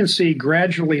 the agency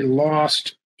gradually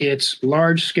lost its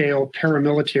large-scale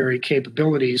paramilitary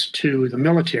capabilities to the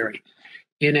military.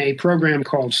 In a program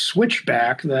called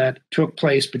Switchback that took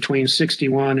place between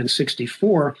 61 and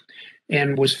 64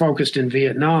 and was focused in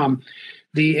Vietnam,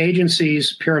 the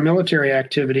agency's paramilitary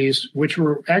activities, which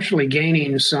were actually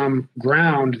gaining some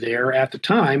ground there at the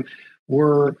time,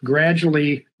 were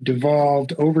gradually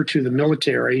devolved over to the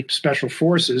military, special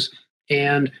forces,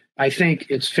 and I think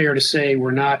it's fair to say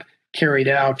were not carried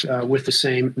out with the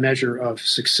same measure of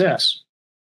success.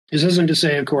 This isn't to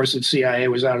say, of course, that CIA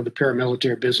was out of the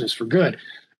paramilitary business for good,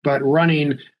 but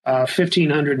running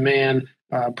 1,500-man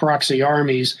proxy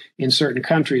armies in certain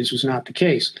countries was not the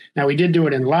case. Now, we did do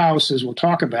it in Laos, as we'll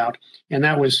talk about, and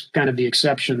that was kind of the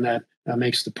exception that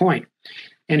makes the point.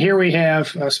 And here we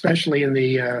have, especially in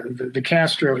the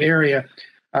Castro area,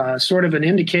 sort of an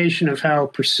indication of how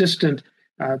persistent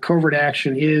covert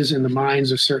action is in the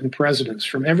minds of certain presidents.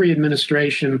 From every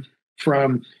administration,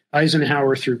 from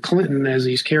Eisenhower through Clinton, as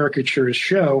these caricatures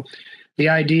show, the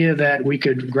idea that we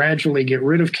could gradually get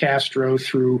rid of Castro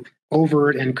through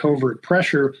overt and covert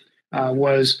pressure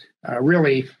was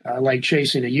really like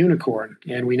chasing a unicorn,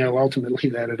 and we know ultimately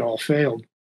that it all failed.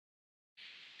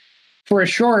 For a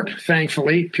short,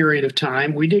 thankfully, period of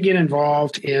time, we did get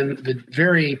involved in the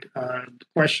very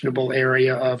questionable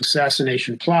area of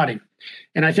assassination plotting.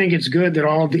 And I think it's good that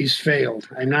all of these failed.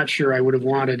 I'm not sure I would have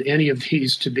wanted any of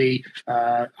these to be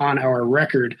on our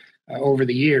record over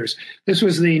the years. This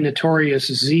was the notorious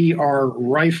ZR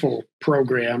rifle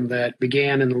program that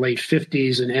began in the late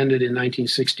 50s and ended in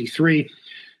 1963,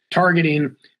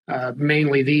 targeting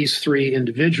mainly these three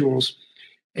individuals.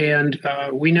 And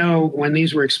we know when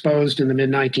these were exposed in the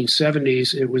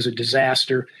mid-1970s, it was a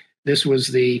disaster. This was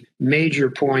the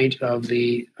major point of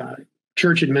the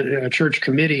church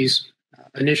committee's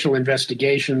initial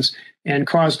investigations and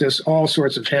caused us all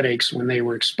sorts of headaches when they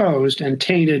were exposed and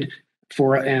tainted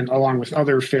and along with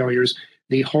other failures,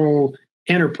 the whole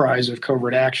enterprise of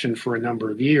covert action for a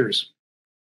number of years.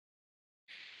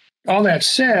 All that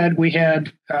said, we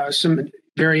had some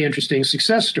very interesting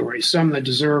success stories, some that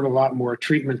deserve a lot more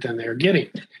treatment than they're getting.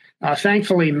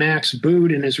 Thankfully, Max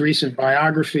Boot, in his recent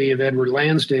biography of Edward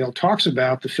Lansdale, talks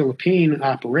about the Philippine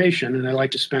operation, and I'd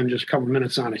like to spend just a couple of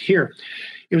minutes on it here.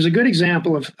 It was a good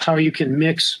example of how you can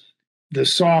mix the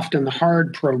soft and the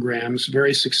hard programs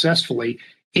very successfully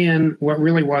in what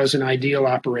really was an ideal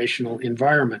operational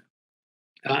environment.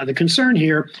 The concern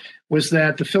here was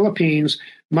that the Philippines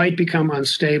might become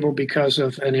unstable because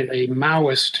of a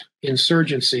Maoist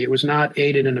insurgency. It was not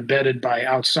aided and abetted by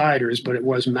outsiders, but it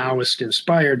was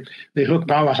Maoist-inspired, the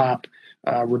Hukbalahap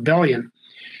rebellion.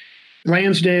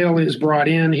 Lansdale is brought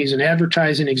in. He's an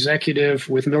advertising executive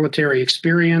with military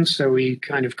experience, so he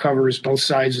kind of covers both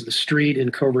sides of the street in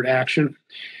covert action.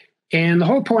 And the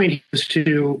whole point is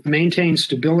to maintain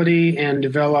stability and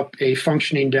develop a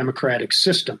functioning democratic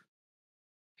system.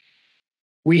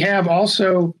 We have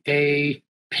also a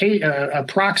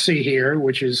proxy here,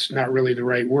 which is not really the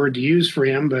right word to use for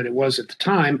him, but it was at the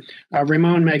time,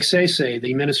 Ramon Magsaysay,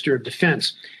 the Minister of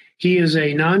Defense. He is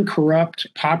a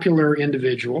non-corrupt, popular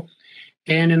individual,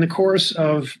 and in the course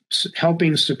of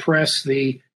helping suppress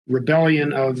the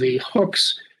rebellion of the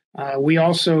Hooks, we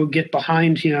also get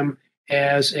behind him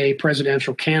as a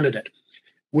presidential candidate.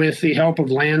 With the help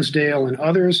of Lansdale and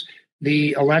others,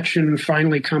 the election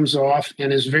finally comes off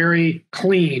and is very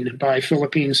clean by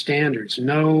Philippine standards.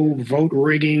 No vote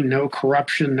rigging, no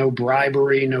corruption, no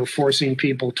bribery, no forcing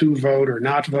people to vote or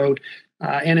not vote.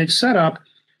 And it's set up,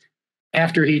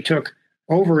 after he took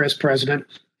over as president,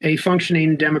 a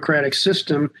functioning democratic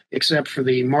system, except for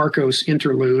the Marcos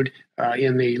interlude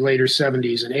in the later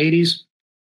 70s and 80s.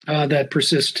 That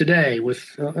persists today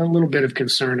with a little bit of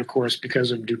concern, of course,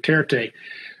 because of Duterte.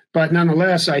 But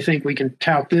nonetheless, I think we can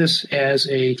tout this as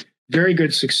a very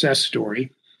good success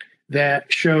story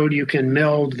that showed you can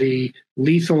meld the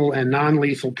lethal and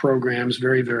non-lethal programs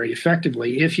very, very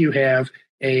effectively if you have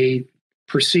a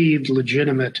perceived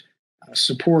legitimate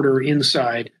supporter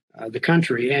inside the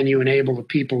country and you enable the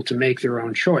people to make their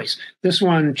own choice. This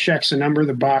one checks a number of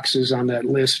the boxes on that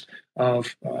list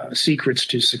of secrets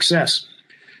to success.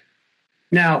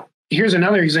 Now, here's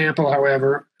another example,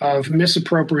 however, of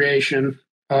misappropriation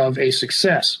of a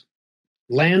success.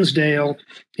 Lansdale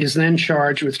is then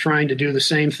charged with trying to do the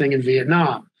same thing in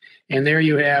Vietnam. And there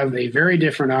you have a very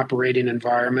different operating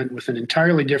environment with an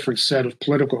entirely different set of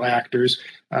political actors,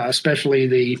 especially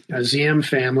the Diem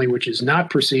family, which is not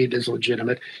perceived as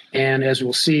legitimate. And as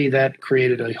we'll see, that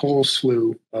created a whole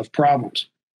slew of problems.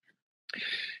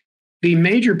 The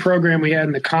major program we had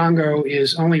in the Congo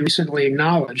is only recently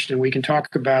acknowledged, and we can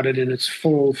talk about it in its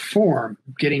full form,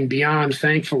 getting beyond,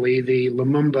 thankfully, the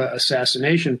Lumumba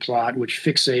assassination plot, which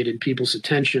fixated people's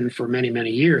attention for many,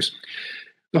 many years.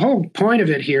 The whole point of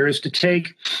it here is to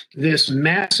take this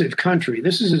massive country,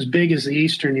 this is as big as the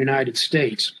eastern United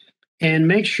States, and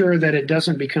make sure that it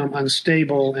doesn't become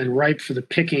unstable and ripe for the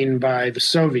picking by the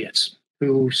Soviets,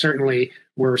 who certainly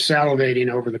were salivating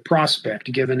over the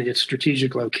prospect, given its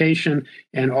strategic location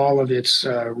and all of its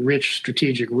rich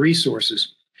strategic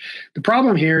resources. The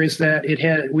problem here is that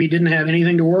we didn't have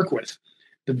anything to work with.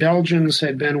 The Belgians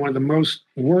had been one of the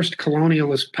worst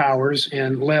colonialist powers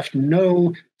and left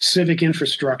no civic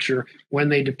infrastructure when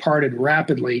they departed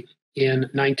rapidly in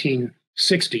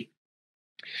 1960.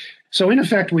 So in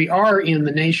effect, we are in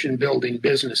the nation building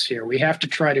business here. We have to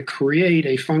try to create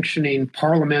a functioning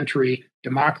parliamentary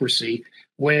democracy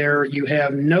where you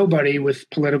have nobody with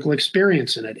political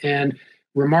experience in it. And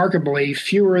remarkably,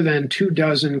 fewer than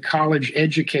 24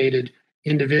 college-educated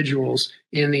individuals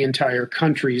in the entire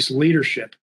country's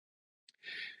leadership.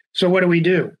 So what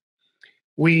do?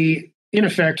 We, in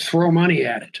effect, throw money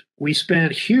at it. We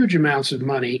spent huge amounts of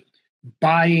money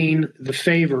buying the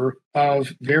favor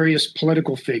of various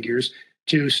political figures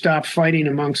to stop fighting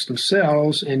amongst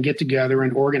themselves and get together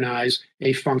and organize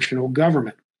a functional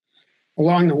government.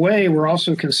 Along the way, we're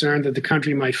also concerned that the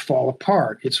country might fall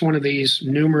apart. It's one of these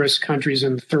numerous countries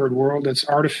in the third world that's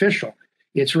artificial.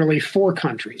 It's really 4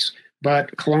 countries,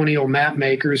 but colonial map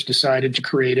makers decided to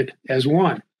create it as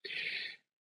one.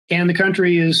 And the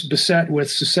country is beset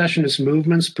with secessionist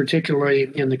movements,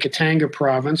 particularly in the Katanga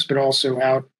province, but also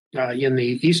out in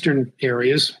the eastern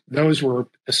areas. Those were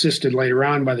assisted later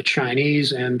on by the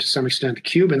Chinese and to some extent the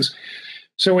Cubans.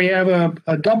 So we have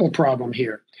a double problem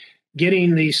here.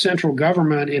 Getting the central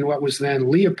government in what was then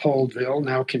Leopoldville,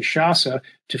 now Kinshasa,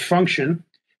 to function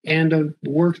and to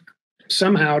work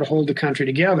somehow to hold the country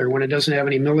together when it doesn't have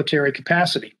any military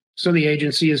capacity. So the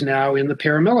agency is now in the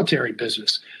paramilitary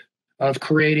business of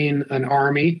creating an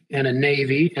army and a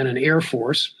navy and an air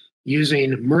force,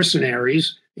 using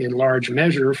mercenaries in large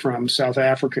measure from South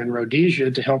Africa and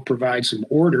Rhodesia to help provide some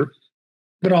order,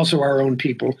 but also our own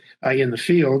people in the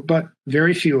field, but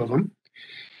very few of them.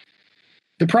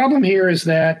 The problem here is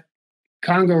that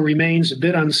Congo remains a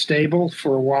bit unstable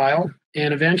for a while,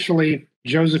 and eventually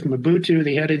Joseph Mobutu,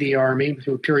 the head of the army,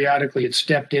 who periodically had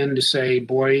stepped in to say,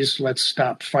 boys, let's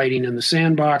stop fighting in the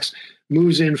sandbox,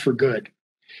 moves in for good.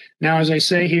 Now, as I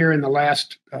say here in the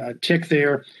last tick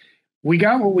there, we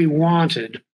got what we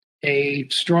wanted, a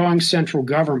strong central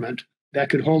government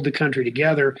that could hold the country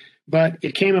together, but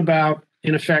it came about,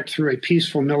 in effect, through a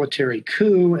peaceful military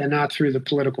coup and not through the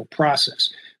political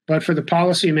process. But for the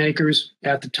policymakers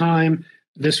at the time,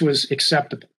 this was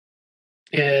acceptable.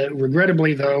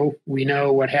 Regrettably, though, we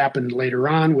know what happened later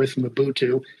on with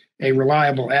Mobutu, a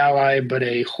reliable ally, but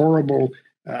a horrible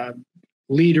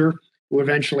leader who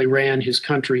eventually ran his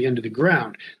country into the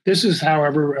ground. This is,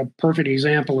 however, a perfect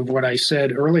example of what I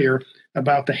said earlier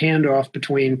about the handoff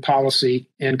between policy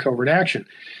and covert action.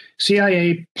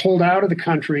 CIA pulled out of the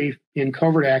country in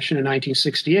covert action in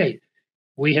 1968.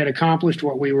 We had accomplished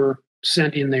what we were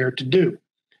sent in there to do.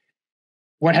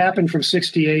 What happened from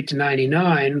 68 to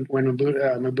 99 when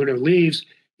Mobutu leaves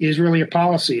is really a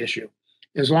policy issue.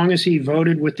 As long as he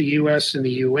voted with the U.S. and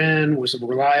the UN, was a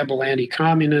reliable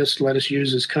anti-communist, let us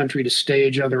use his country to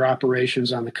stage other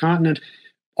operations on the continent,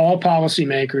 all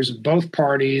policymakers of both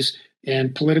parties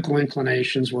and political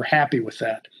inclinations were happy with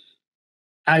that.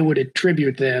 I would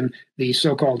attribute then the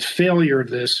so-called failure of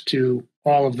this to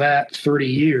all of that 30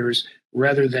 years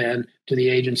rather than to the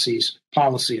agency's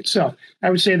policy itself. I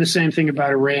would say the same thing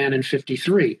about Iran in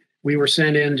 53. We were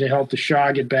sent in to help the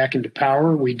Shah get back into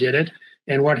power. We did it.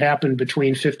 And what happened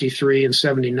between 53 and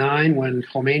 79 when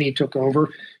Khomeini took over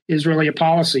is really a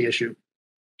policy issue,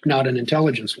 not an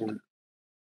intelligence one.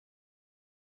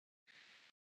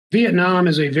 Vietnam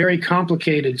is a very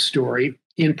complicated story,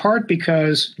 in part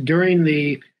because during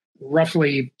the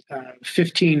roughly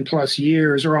 15 plus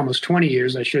years, or almost 20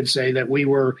 years, I should say, that we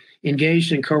were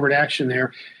engaged in covert action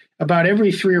there, about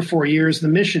every 3 or 4 years, the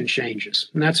mission changes.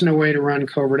 And that's no way to run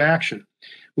covert action.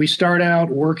 We start out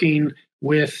working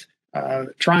with,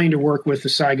 trying to work with the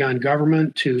Saigon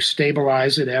government to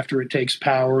stabilize it after it takes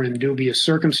power in dubious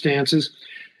circumstances.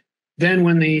 Then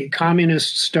when the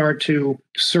communists start to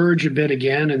surge a bit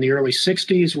again in the early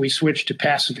 60s, we switch to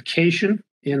pacification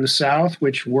in the South,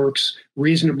 which works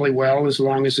reasonably well as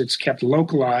long as it's kept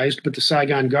localized, but the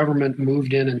Saigon government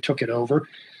moved in and took it over.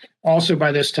 Also,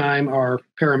 by this time, our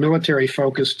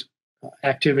paramilitary-focused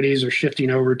activities are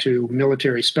shifting over to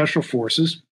military special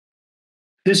forces.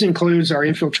 This includes our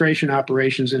infiltration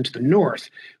operations into the North,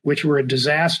 which were a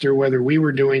disaster whether we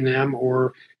were doing them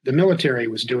or the military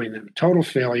was doing them. Total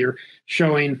failure,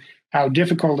 showing how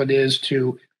difficult it is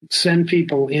to send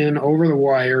people in over the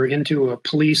wire into a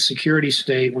police security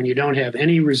state when you don't have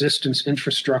any resistance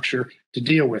infrastructure to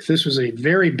deal with. This was a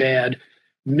very bad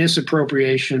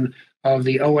misappropriation of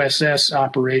the OSS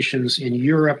operations in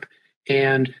Europe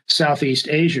and Southeast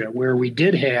Asia, where we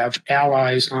did have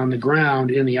allies on the ground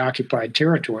in the occupied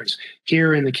territories.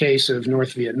 Here, in the case of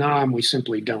North Vietnam, we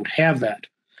simply don't have that.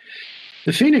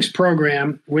 The Phoenix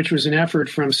program, which was an effort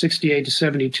from 68 to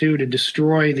 72 to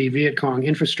destroy the Viet Cong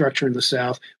infrastructure in the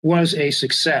South, was a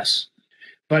success.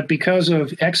 But because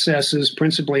of excesses,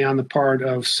 principally on the part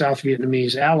of South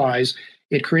Vietnamese allies,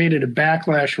 it created a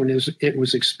backlash when it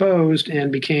was exposed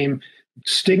and became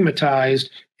stigmatized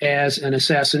as an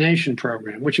assassination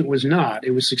program, which it was not.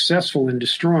 It was successful in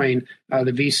destroying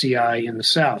the VCI in the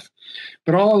South.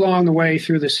 But all along the way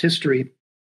through this history,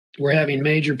 we're having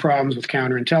major problems with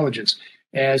counterintelligence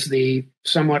as the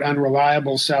somewhat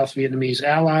unreliable South Vietnamese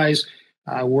allies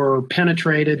were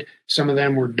penetrated. Some of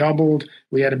them were doubled.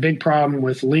 We had a big problem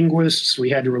with linguists. We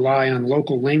had to rely on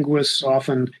local linguists.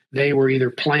 Often they were either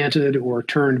planted or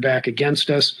turned back against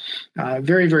us.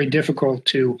 Very, very difficult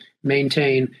to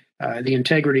maintain the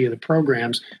integrity of the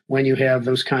programs when you have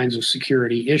those kinds of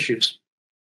security issues.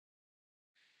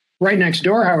 Right next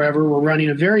door, however, we're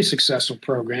running a very successful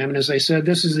program. And as I said,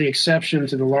 this is the exception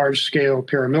to the large-scale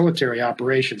paramilitary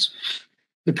operations.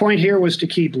 The point here was to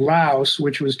keep Laos,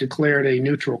 which was declared a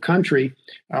neutral country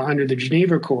under the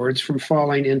Geneva Accords, from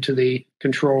falling into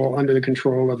under the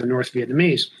control of the North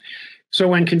Vietnamese. So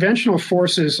when conventional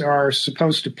forces are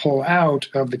supposed to pull out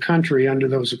of the country under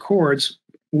those accords,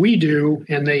 we do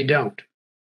and they don't.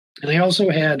 And they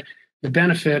also had the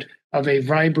benefit of a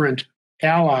vibrant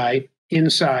ally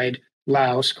inside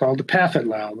Laos called the Pathet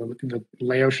Lao, the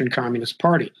Laotian Communist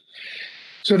Party.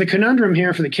 So the conundrum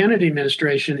here for the Kennedy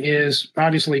administration is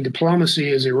obviously diplomacy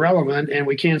is irrelevant and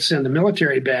we can't send the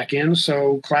military back in.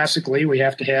 So classically, we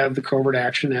have to have the covert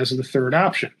action as the third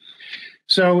option.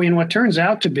 So in what turns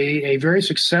out to be a very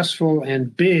successful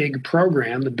and big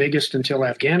program, the biggest until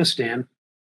Afghanistan,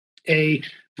 a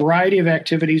variety of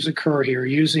activities occur here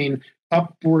using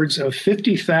upwards of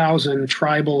 50,000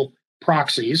 tribal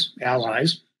proxies,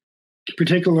 allies,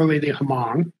 particularly the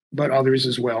Hmong, but others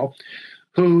as well,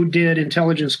 who did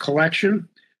intelligence collection,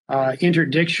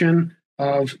 interdiction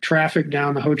of traffic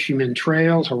down the Ho Chi Minh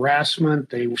Trail,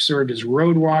 harassment. They served as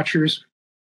road watchers,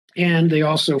 and they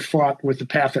also fought with the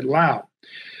Pathet Lao.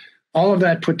 All of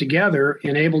that put together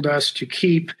enabled us to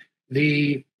keep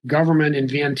the government in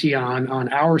Vientiane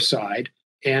on our side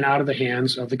and out of the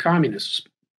hands of the communists.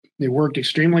 It worked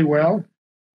extremely well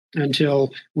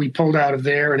until we pulled out of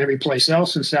there and every place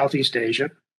else in Southeast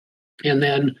Asia. And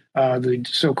then the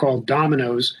so-called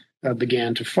dominoes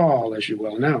began to fall, as you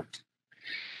well know.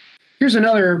 Here's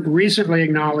another recently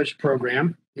acknowledged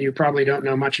program. You probably don't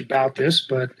know much about this,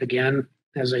 but again,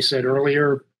 as I said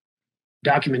earlier,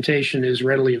 documentation is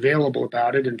readily available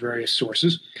about it in various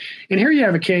sources. And here you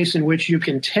have a case in which you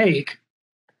can take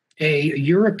a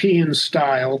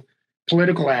European-style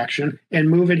political action and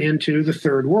move it into the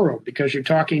third world, because you're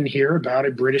talking here about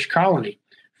a British colony,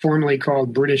 formerly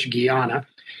called British Guiana.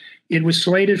 It was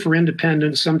slated for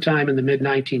independence sometime in the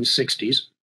mid-1960s.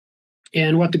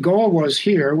 And what the goal was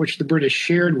here, which the British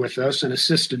shared with us and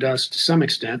assisted us to some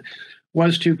extent,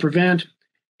 was to prevent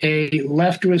a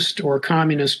leftist or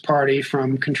communist party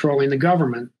from controlling the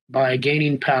government by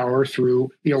gaining power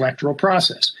through the electoral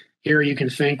process. Here you can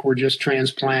think we're just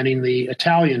transplanting the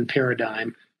Italian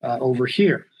paradigm over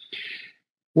here.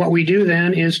 What we do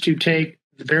then is to take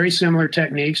very similar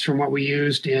techniques from what we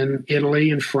used in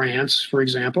Italy and France, for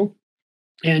example,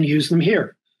 and used them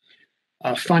here.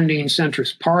 Funding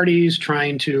centrist parties,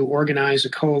 trying to organize a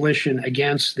coalition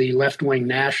against the left-wing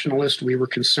nationalists we were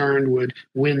concerned would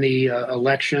win the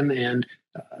election and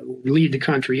lead the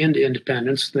country into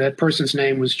independence. That person's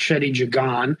name was Cheddi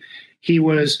Jagan. He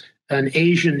was an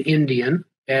Asian Indian,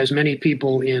 as many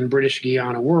people in British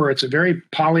Guiana were. It's a very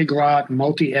polyglot,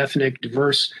 multi-ethnic,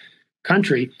 diverse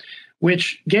country,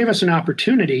 which gave us an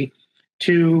opportunity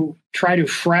to try to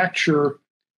fracture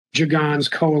Jagan's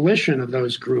coalition of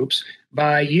those groups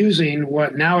by using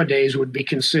what nowadays would be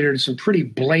considered some pretty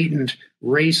blatant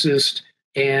racist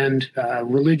and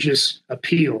religious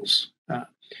appeals,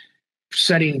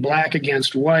 setting black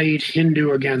against white,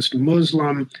 Hindu against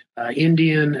Muslim,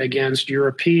 Indian against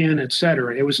European,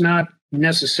 etc. It was not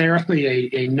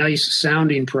necessarily a nice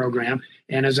sounding program,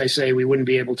 and as I say, we wouldn't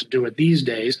be able to do it these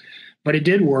days, but it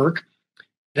did work.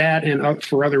 That and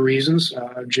for other reasons,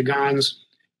 Jagan's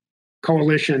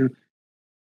coalition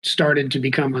started to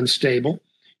become unstable.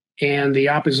 And the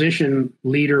opposition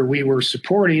leader we were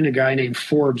supporting, a guy named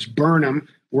Forbes Burnham,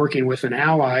 working with an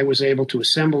ally, was able to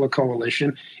assemble a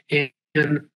coalition in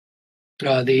the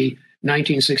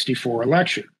 1964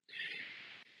 election.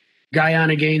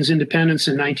 Guyana gains independence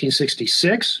in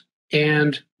 1966,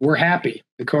 and we're happy.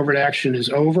 The covert action is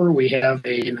over. We have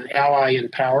an ally in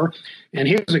power. And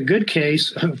here's a good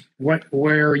case of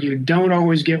where you don't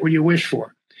always get what you wish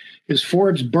for. Because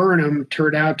Forbes Burnham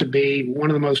turned out to be one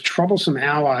of the most troublesome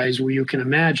allies you can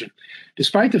imagine.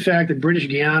 Despite the fact that British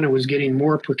Guiana was getting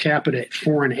more per capita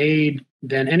foreign aid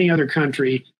than any other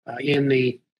country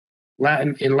in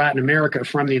Latin America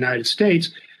from the United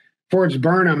States, Forbes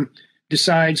Burnham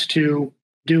decides to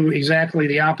do exactly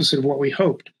the opposite of what we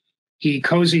hoped. He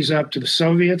cozies up to the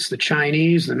Soviets, the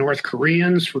Chinese, the North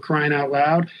Koreans, for crying out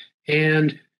loud,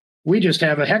 and we just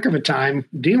have a heck of a time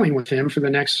dealing with him for the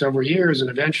next several years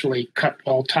and eventually cut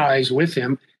all ties with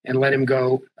him and let him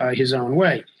go his own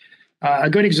way. A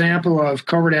good example of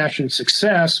covert action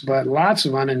success, but lots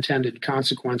of unintended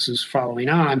consequences following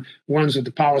on, ones that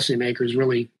the policymakers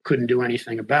really couldn't do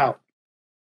anything about.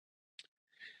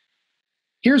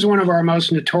 Here's one of our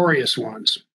most notorious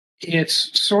ones.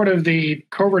 It's sort of the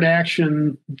covert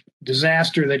action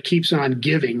disaster that keeps on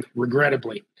giving,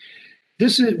 regrettably.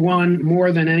 This is one,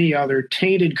 more than any other,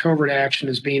 tainted covert action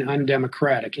as being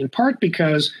undemocratic, in part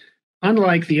because,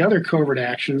 unlike the other covert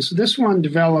actions, this one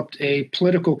developed a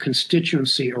political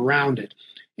constituency around it,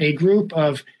 a group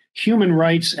of human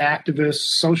rights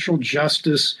activists, social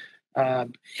justice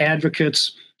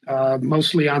advocates,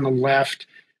 mostly on the left,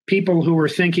 people who were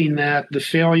thinking that the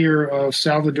failure of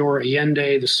Salvador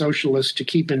Allende, the socialist, to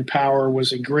keep in power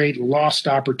was a great lost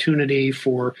opportunity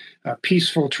for a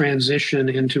peaceful transition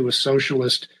into a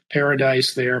socialist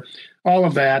paradise there. All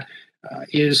of that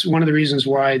is one of the reasons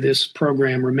why this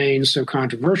program remains so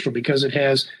controversial, because it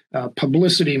has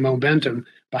publicity momentum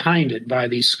behind it by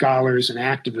these scholars and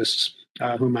activists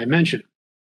whom I mentioned.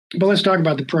 But let's talk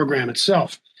about the program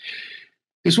itself.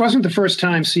 This wasn't the first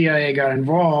time CIA got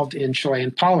involved in Chilean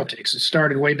politics. It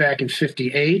started way back in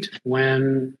 '58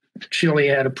 when Chile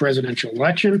had a presidential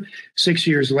election. 6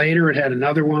 years later, it had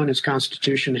another one. Its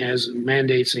constitution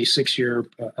mandates a 6-year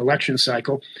election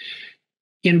cycle.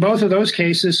 In both of those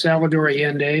cases, Salvador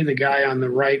Allende, the guy on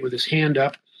the right with his hand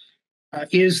up,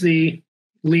 is the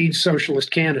lead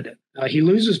socialist candidate. He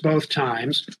loses both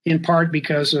times, in part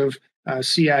because of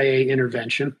CIA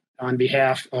intervention on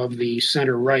behalf of the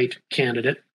center-right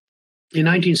candidate. In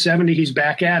 1970, he's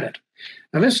back at it.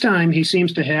 Now, this time, he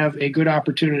seems to have a good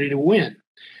opportunity to win.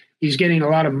 He's getting a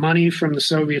lot of money from the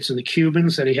Soviets and the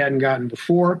Cubans that he hadn't gotten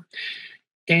before.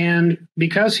 And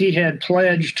because he had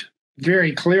pledged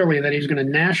very clearly that he was going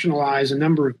to nationalize a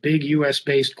number of big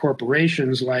U.S.-based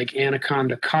corporations like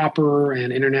Anaconda Copper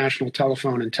and International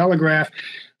Telephone and Telegraph,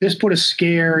 this put a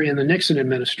scare in the Nixon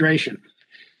administration.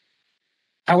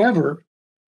 However,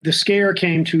 the scare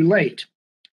came too late.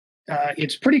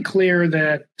 It's pretty clear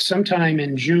that sometime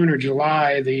in June or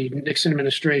July, the Nixon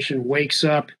administration wakes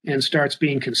up and starts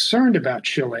being concerned about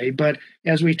Chile. But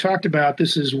as we talked about,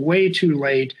 this is way too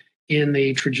late in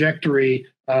the trajectory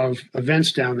of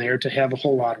events down there to have a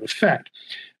whole lot of effect.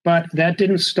 But that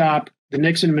didn't stop the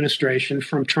Nixon administration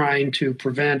from trying to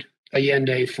prevent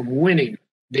Allende from winning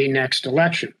the next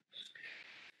election.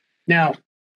 Now,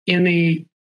 in the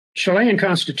Chilean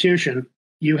constitution,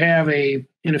 you have in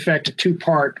effect, a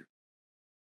two-part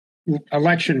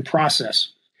election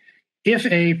process. If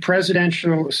a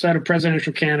set of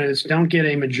presidential candidates don't get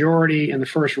a majority in the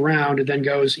first round, it then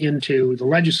goes into the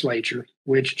legislature,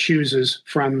 which chooses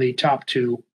from the top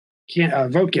two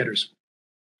vote getters.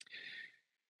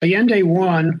 Allende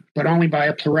won, but only by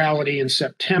a plurality in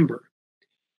September.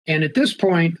 And at this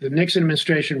point, the Nixon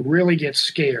administration really gets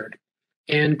scared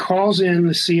and calls in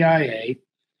the CIA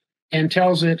and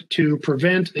tells it to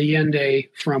prevent Allende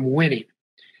from winning.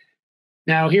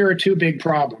 Now, here are two big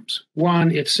problems.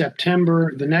 One, it's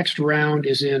September. The next round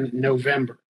is in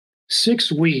November.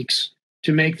 6 weeks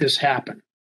to make this happen.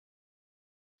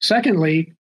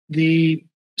 Secondly, the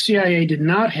CIA did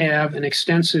not have an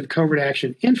extensive covert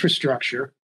action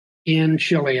infrastructure in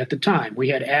Chile at the time. We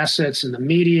had assets in the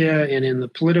media and in the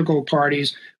political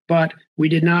parties, but we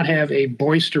did not have a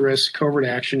boisterous covert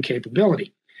action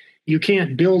capability. You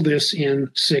can't build this in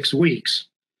 6 weeks.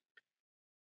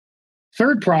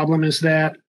 Third problem is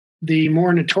that the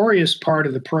more notorious part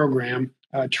of the program,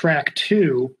 Track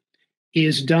 2,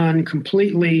 is done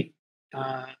completely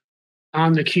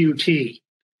on the QT.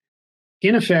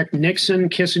 In effect, Nixon,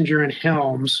 Kissinger, and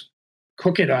Helms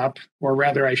cook it up, or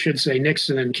rather, I should say,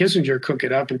 Nixon and Kissinger cook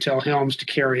it up and tell Helms to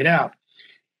carry it out.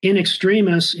 In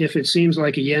extremis, if it seems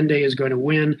like Allende is going to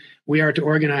win, we are to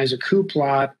organize a coup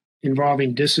plot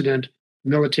involving dissident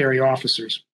military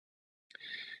officers.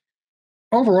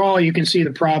 Overall, you can see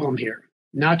the problem here.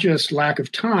 Not just lack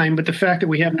of time, but the fact that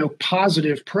we have no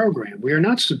positive program. We are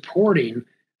not supporting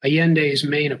Allende's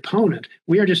main opponent.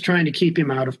 We are just trying to keep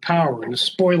him out of power in a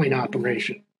spoiling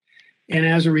operation. And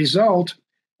as a result,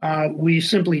 we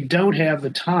simply don't have the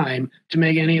time to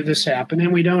make any of this happen,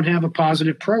 and we don't have a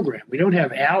positive program. We don't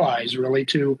have allies, really,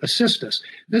 to assist us.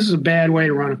 This is a bad way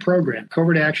to run a program.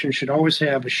 Covert action should always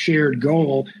have a shared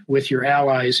goal with your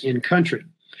allies in country.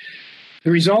 The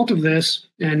result of this,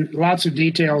 and lots of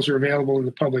details are available in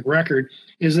the public record,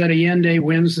 is that Allende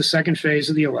wins the second phase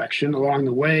of the election. Along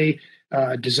the way,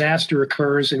 a disaster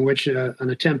occurs in which an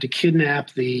attempt to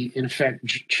kidnap the, in effect,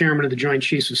 chairman of the Joint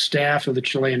Chiefs of Staff of the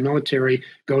Chilean military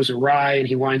goes awry, and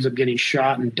he winds up getting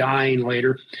shot and dying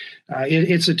later.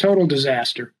 It's a total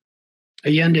disaster.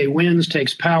 Allende wins,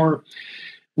 takes power.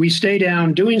 We stay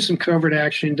down doing some covert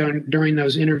action during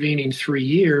those intervening 3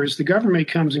 years. The government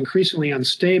becomes increasingly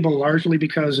unstable, largely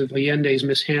because of Allende's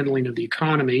mishandling of the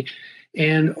economy.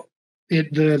 And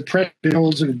the press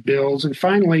builds and builds. And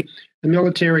finally, the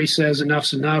military says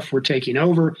enough's enough, we're taking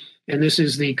over. And this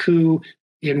is the coup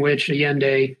in which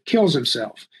Allende kills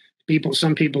himself.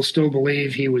 Some people still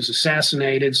believe he was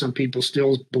assassinated. Some people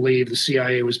still believe the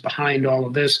CIA was behind all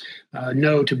of this.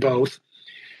 No to both.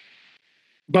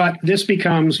 But this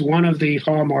becomes one of the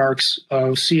hallmarks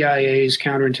of CIA's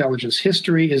counterintelligence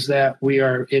history, is that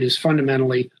it is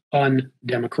fundamentally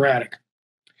undemocratic.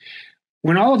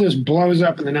 When all of this blows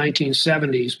up in the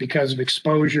 1970s because of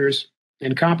exposures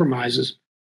and compromises,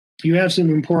 you have some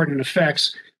important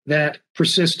effects that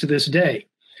persist to this day.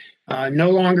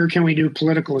 No longer can we do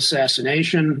political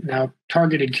assassination. Now,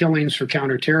 targeted killings for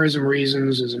counterterrorism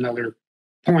reasons is another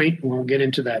point. We won't get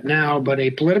into that now, but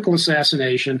a political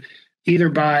assassination either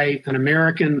by an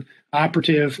American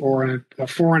operative or a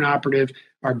foreign operative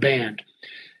are banned.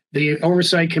 The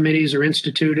oversight committees are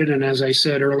instituted, and as I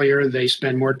said earlier, they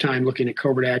spend more time looking at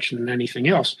covert action than anything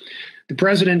else. The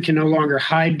president can no longer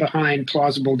hide behind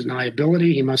plausible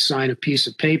deniability. He must sign a piece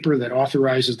of paper that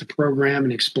authorizes the program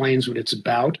and explains what it's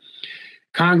about.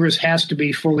 Congress has to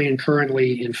be fully and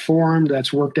currently informed.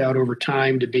 That's worked out over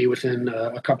time to be within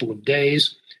a couple of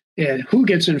days. And who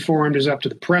gets informed is up to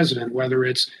the president, whether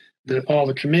it's all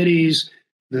the committees,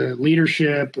 the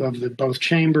leadership of both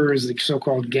chambers, the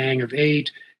so-called Gang of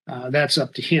Eight. That's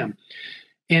up to him.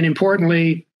 And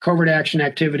importantly, covert action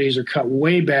activities are cut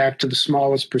way back to the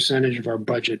smallest percentage of our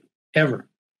budget ever.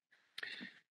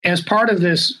 As part of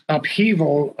this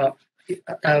upheaval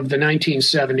of the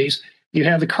 1970s, you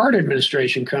have the Carter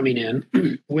administration coming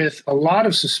in with a lot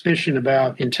of suspicion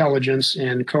about intelligence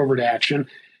and covert action,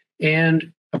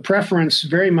 and a preference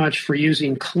very much for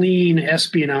using clean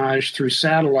espionage through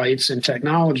satellites and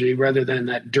technology rather than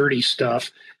that dirty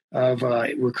stuff of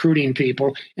recruiting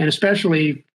people, and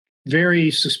especially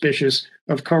very suspicious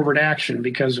of covert action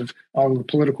because of all of the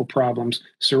political problems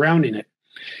surrounding it.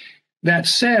 That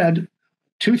said,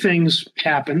 two things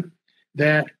happen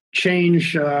that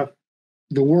change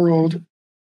the world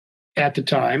at the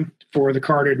time for the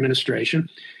Carter administration.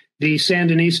 The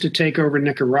Sandinista take over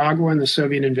Nicaragua and the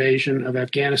Soviet invasion of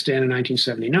Afghanistan in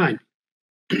 1979.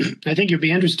 I think you'd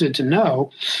be interested to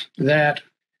know that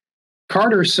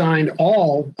Carter signed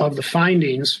all of the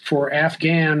findings for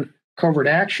Afghan covert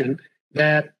action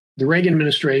that the Reagan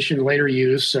administration later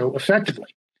used so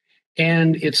effectively.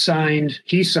 And he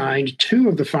signed two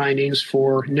of the findings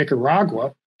for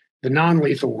Nicaragua, the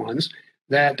non-lethal ones,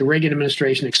 that the Reagan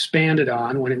administration expanded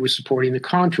on when it was supporting the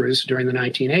Contras during the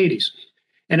 1980s.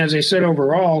 And as I said,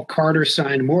 overall, Carter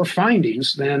signed more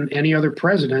findings than any other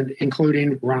president,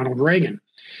 including Ronald Reagan.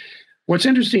 What's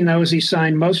interesting, though, is he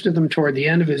signed most of them toward the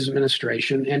end of his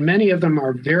administration, and many of them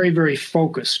are very, very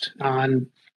focused on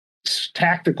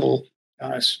tactical,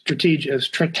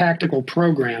 tactical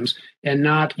programs and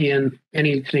not in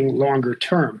anything longer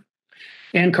term.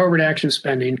 And covert action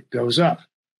spending goes up.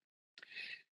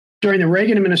 During the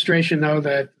Reagan administration, though,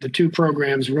 the two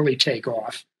programs really take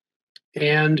off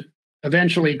and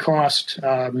eventually cost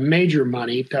major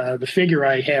money. The figure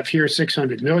I have here,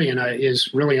 $600 million, is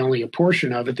really only a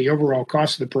portion of it. The overall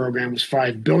cost of the program was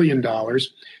 $5 billion. The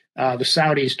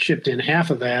Saudis chipped in half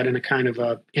of that in a kind of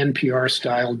a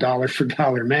NPR-style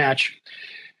dollar-for-dollar match.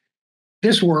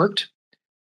 This worked,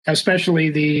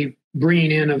 especially the bringing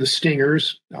in of the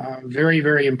Stingers, very,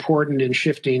 very important in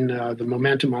shifting the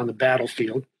momentum on the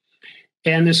battlefield.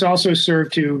 And this also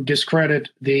served to discredit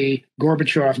the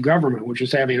Gorbachev government, which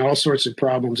was having all sorts of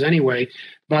problems anyway.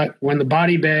 But when the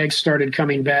body bags started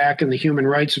coming back and the human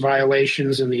rights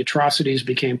violations and the atrocities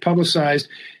became publicized,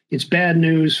 it's bad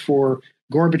news for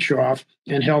Gorbachev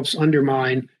and helps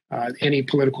undermine any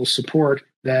political support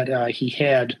that he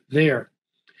had there.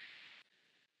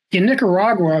 In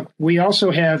Nicaragua, we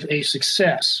also have a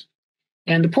success.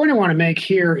 And the point I want to make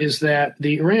here is that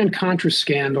the Iran-Contra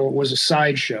scandal was a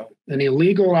sideshow, an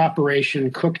illegal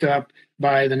operation cooked up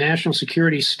by the national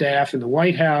security staff in the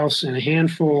White House and a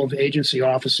handful of agency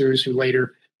officers who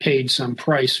later paid some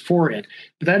price for it.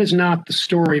 But that is not the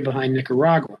story behind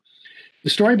Nicaragua. The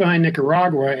story behind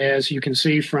Nicaragua, as you can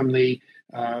see from the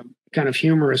kind of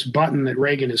humorous button that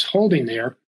Reagan is holding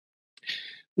there,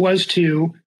 was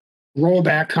to roll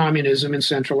back communism in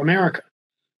Central America.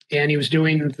 And he was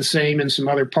doing the same in some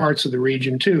other parts of the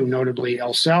region too, notably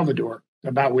El Salvador,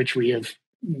 about which we have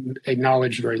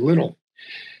acknowledged very little.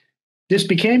 This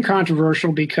became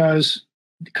controversial because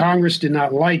Congress did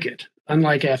not like it.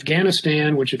 Unlike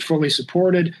Afghanistan, which it fully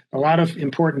supported, a lot of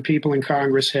important people in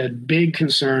Congress had big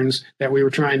concerns that we were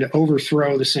trying to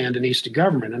overthrow the Sandinista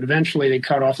government, and eventually they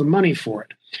cut off the money for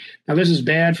it. Now, this is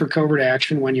bad for covert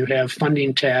action when you have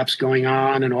funding taps going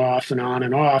on and off and on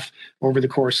and off over the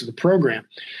course of the program.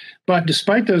 But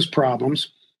despite those problems,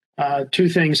 two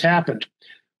things happened.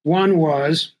 One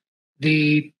was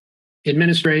the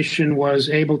administration was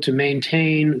able to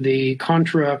maintain the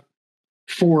Contra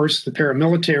force, the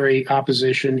paramilitary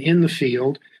opposition in the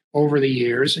field over the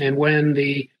years. And when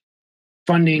the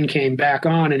funding came back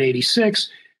on in 86,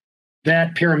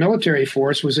 that paramilitary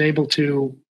force was able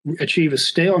to achieve a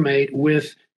stalemate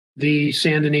with the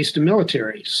Sandinista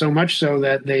military, so much so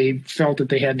that they felt that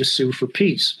they had to sue for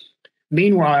peace.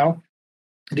 Meanwhile,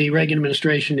 the Reagan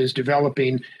administration is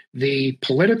developing the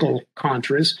political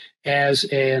Contras as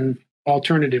an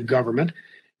alternative government.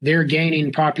 They're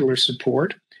gaining popular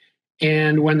support.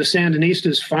 And when the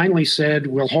Sandinistas finally said,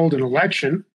 we'll hold an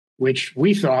election, which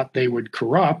we thought they would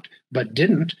corrupt, but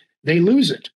didn't, they lose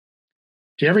it.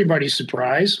 To everybody's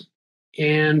surprise,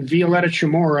 and Violeta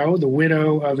Chamorro, the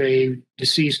widow of a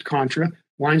deceased Contra,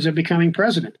 winds up becoming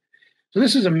president. So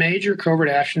this is a major covert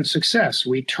action success.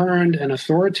 We turned an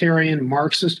authoritarian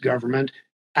Marxist government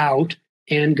out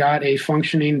and got a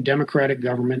functioning democratic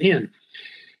government in.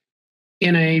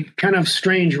 In a kind of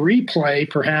strange replay,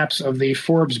 perhaps, of the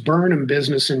Forbes Burnham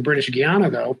business in British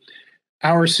Guiana, though,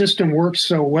 our system worked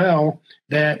so well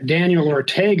that Daniel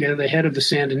Ortega, the head of the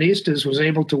Sandinistas, was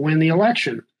able to win the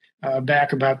election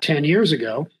back about 10 years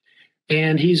ago.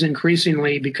 And he's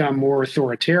increasingly become more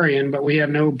authoritarian, but we have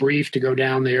no brief to go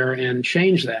down there and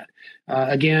change that.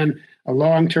 Again, a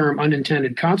long-term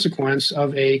unintended consequence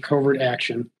of a covert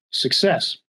action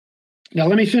success. Now,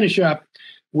 let me finish up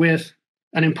with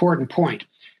an important point.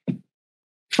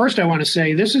 First, I want to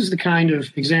say this is the kind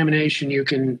of examination you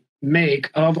can make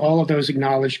of all of those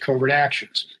acknowledged covert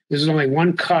actions. This is only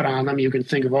one cut on them. You can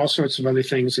think of all sorts of other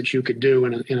things that you could do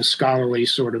in a scholarly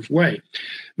sort of way.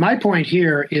 My point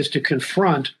here is to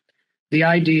confront the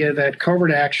idea that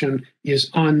covert action is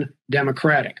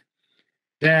undemocratic,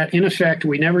 that in effect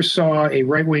we never saw a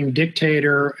right-wing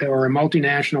dictator or a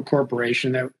multinational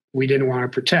corporation that we didn't want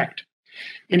to protect.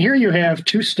 And here you have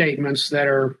two statements that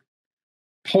are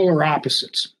polar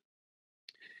opposites.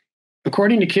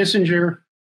 According to Kissinger,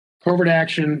 covert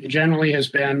action generally has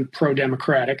been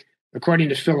pro-democratic. According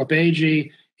to Philip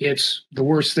Agee, it's the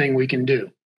worst thing we can do.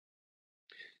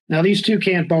 Now, these two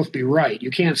can't both be right.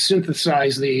 You can't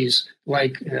synthesize these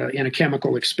like in a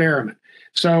chemical experiment.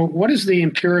 So what does the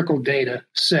empirical data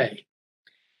say?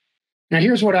 Now,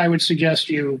 here's what I would suggest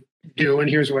you do, and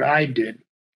here's what I did.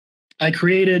 I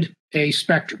created a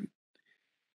spectrum.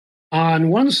 On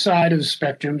one side of the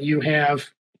spectrum, you have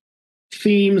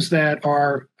themes that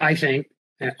are, I think,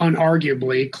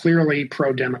 unarguably, clearly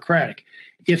pro-democratic.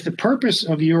 If the purpose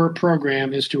of your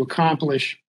program is to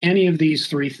accomplish any of these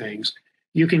three things,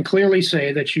 you can clearly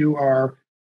say that you are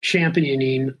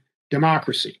championing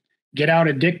democracy. Get out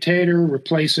a dictator,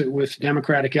 replace it with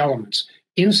democratic elements.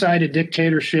 Inside a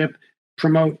dictatorship,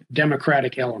 promote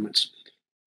democratic elements.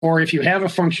 Or if you have a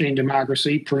functioning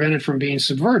democracy, prevent it from being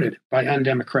subverted by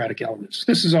undemocratic elements.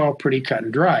 This is all pretty cut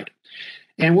and dried.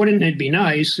 And wouldn't it be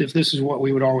nice if this is what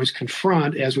we would always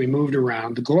confront as we moved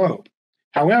around the globe?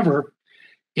 However,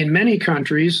 in many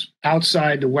countries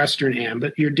outside the Western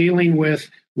ambit, you're dealing with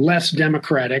less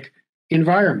democratic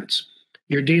environments.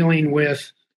 You're dealing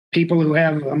with people who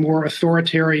have a more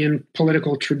authoritarian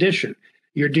political tradition.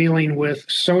 You're dealing with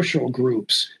social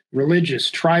groups, religious,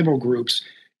 tribal groups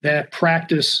that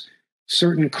practice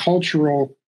certain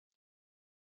cultural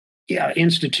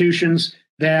institutions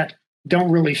that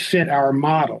don't really fit our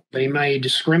model. They may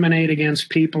discriminate against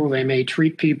people, they may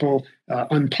treat people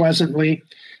unpleasantly,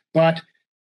 but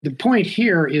the point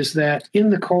here is that in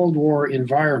the Cold War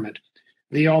environment,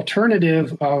 the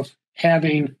alternative of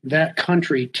having that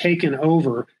country taken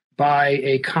over by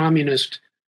a communist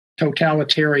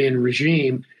totalitarian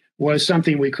regime was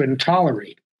something we couldn't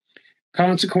tolerate.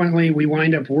 Consequently, we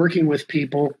wind up working with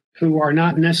people who are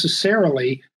not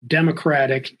necessarily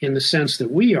democratic in the sense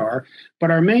that we are,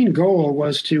 but our main goal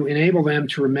was to enable them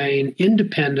to remain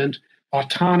independent,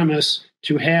 autonomous,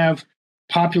 to have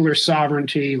popular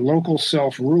sovereignty, local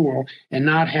self-rule, and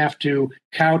not have to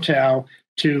kowtow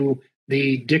to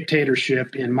the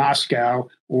dictatorship in Moscow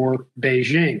or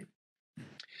Beijing.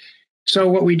 So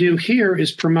what we do here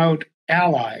is promote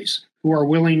allies who are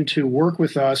willing to work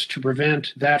with us to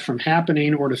prevent that from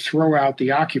happening or to throw out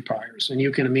the occupiers. And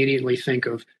you can immediately think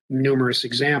of numerous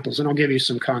examples, and I'll give you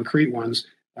some concrete ones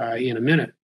in a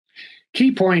minute.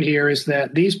 Key point here is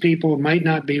that these people might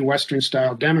not be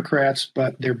Western-style Democrats,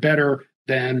 but they're better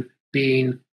than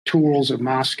being tools of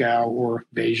Moscow or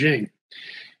Beijing.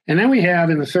 And then we have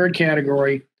in the third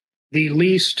category, the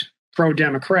least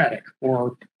pro-democratic,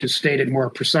 or to state it more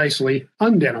precisely,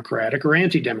 undemocratic or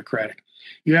anti-democratic.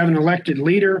 You have an elected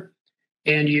leader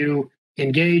and you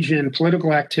engage in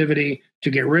political activity to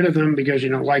get rid of them because you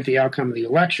don't like the outcome of the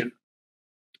election.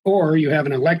 Or you have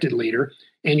an elected leader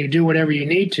and you do whatever you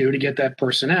need to get that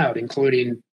person out,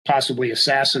 including possibly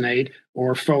assassinate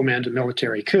or foment a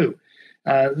military coup.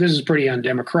 This is pretty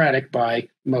undemocratic by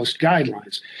most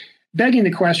guidelines. Begging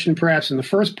the question, perhaps in the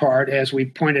first part, as we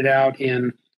pointed out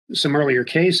in some earlier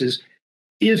cases,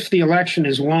 if the election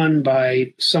is won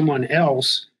by someone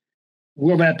else,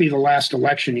 will that be the last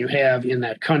election you have in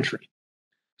that country?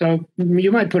 So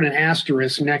you might put an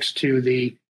asterisk next to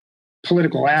the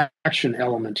political action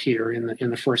element here in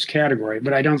the first category,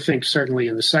 but I don't think certainly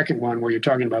in the second one, where you're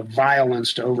talking about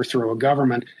violence to overthrow a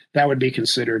government, that would be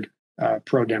considered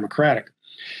pro-democratic.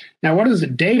 Now, what does the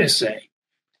data say?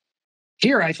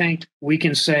 Here, I think we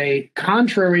can say,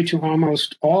 contrary to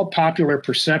almost all popular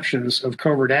perceptions of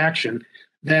covert action,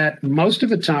 that most of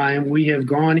the time we have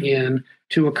gone in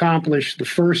to accomplish the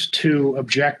first two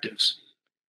objectives,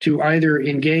 to either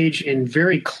engage in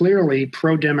very clearly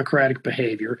pro-democratic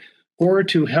behavior or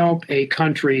to help a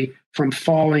country from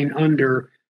falling under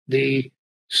the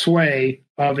sway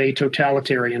of a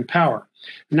totalitarian power.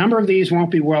 A number of these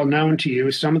won't be well known to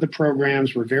you. Some of the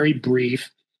programs were very brief.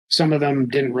 Some of them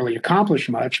didn't really accomplish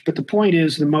much, but the point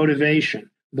is the motivation,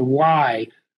 the why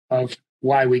of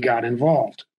why we got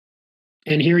involved.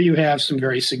 And here you have some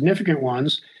very significant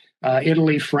ones,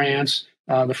 Italy, France,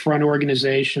 the front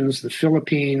organizations, the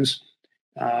Philippines,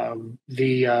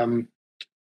 the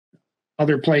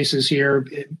other places here,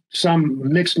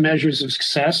 some mixed measures of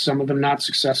success, some of them not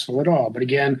successful at all. But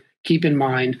again, keep in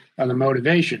mind the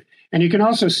motivation. And you can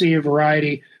also see a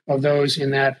variety of those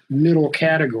in that middle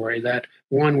category, that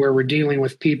one where we're dealing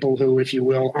with people who, if you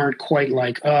will, aren't quite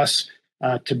like us,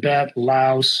 Tibet,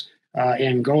 Laos,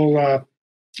 Angola,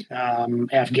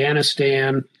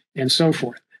 Afghanistan, and so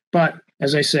forth. But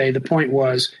as I say, the point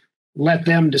was, let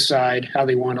them decide how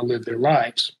they want to live their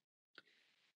lives.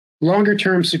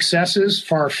 Longer-term successes,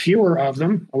 far fewer of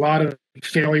them. A lot of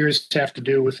failures have to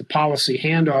do with the policy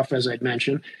handoff, as I'd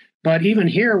mentioned. But even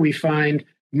here, we find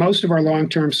most of our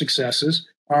long-term successes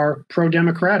are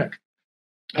pro-democratic.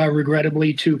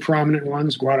 Regrettably, two prominent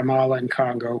ones, Guatemala and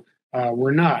Congo,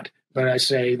 were not. But I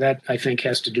say that, I think,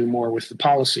 has to do more with the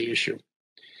policy issue.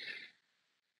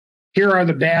 Here are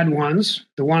the bad ones,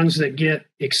 the ones that get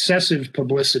excessive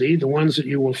publicity, the ones that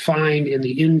you will find in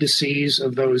the indices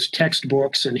of those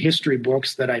textbooks and history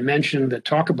books that I mentioned that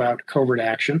talk about covert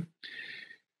action.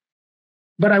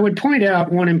 But I would point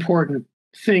out one important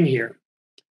thing here.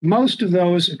 Most of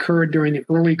those occurred during the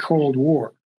early Cold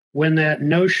War. when that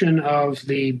notion of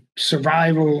the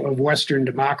survival of Western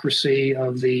democracy,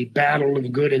 of the battle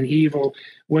of good and evil,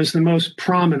 was the most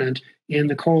prominent in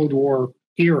the Cold War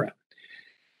era.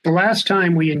 The last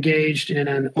time we engaged in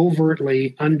an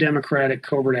overtly undemocratic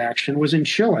covert action was in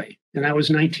Chile, and that was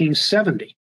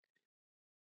 1970.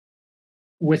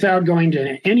 Without going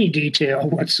into any detail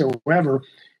whatsoever,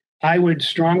 I would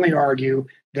strongly argue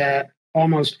that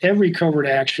almost every covert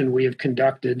action we have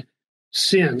conducted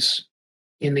since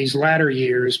in these latter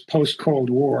years,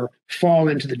 post-Cold War, fall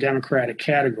into the democratic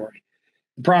category.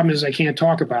 The problem is I can't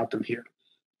talk about them here.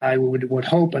 I would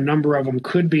hope a number of them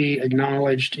could be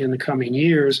acknowledged in the coming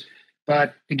years.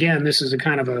 But again, this is a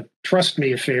kind of a trust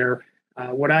me affair.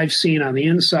 What I've seen on the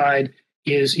inside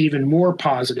is even more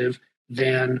positive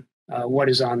than what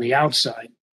is on the outside.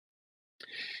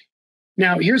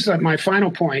 Now, here's my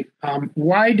final point.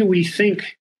 Why do we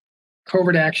think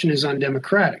covert action is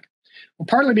undemocratic? Well,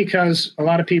 partly because a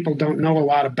lot of people don't know a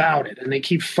lot about it, and they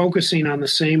keep focusing on the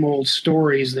same old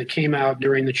stories that came out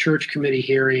during the Church Committee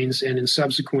hearings and in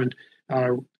subsequent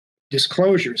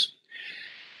disclosures.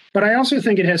 But I also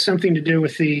think it has something to do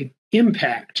with the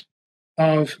impact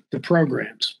of the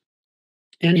programs.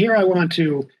 And here I want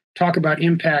to talk about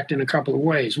impact in a couple of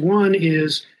ways. One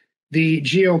is the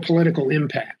geopolitical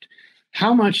impact.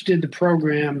 How much did the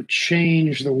program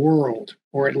change the world,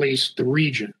 or at least the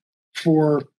region,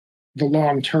 for the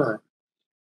long term?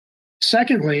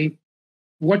 Secondly,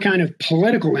 what kind of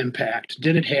political impact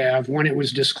did it have when it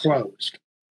was disclosed?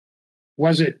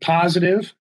 Was it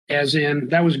positive, as in,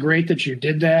 that was great that you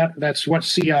did that, that's what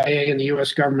CIA and the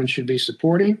US government should be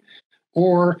supporting?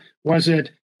 Or was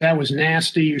it, that was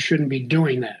nasty, you shouldn't be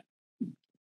doing that?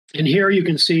 And here you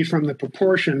can see from the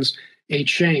proportions a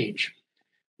change.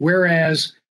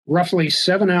 Whereas roughly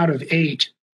 7 out of 8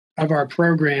 of our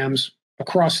programs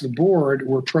across the board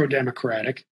were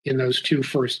pro-democratic in those 2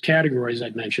 first categories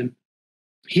I'd mentioned,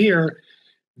 here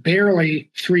barely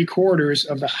 3/4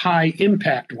 of the high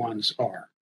impact ones are.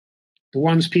 The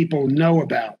ones people know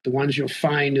about, the ones you'll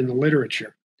find in the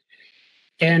literature.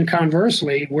 And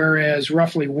conversely, whereas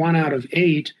roughly 1 out of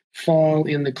 8 fall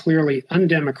in the clearly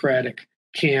undemocratic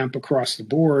camp across the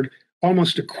board,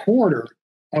 almost 1/4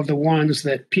 of the ones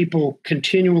that people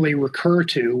continually recur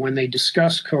to when they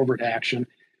discuss covert action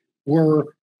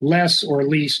were less or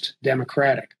least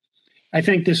democratic. I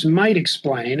think this might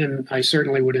explain, and I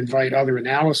certainly would invite other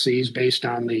analyses based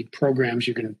on the programs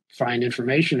you can find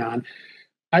information on.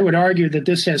 I would argue that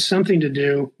this has something to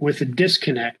do with the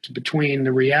disconnect between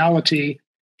the reality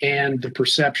and the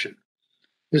perception.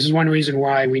 This is one reason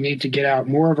why we need to get out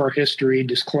more of our history,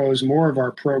 disclose more of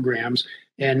our programs,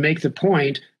 and make the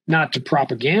point, not to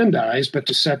propagandize, but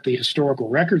to set the historical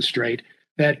record straight,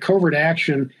 that covert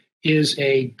action is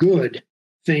a good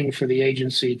thing for the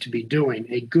agency to be doing,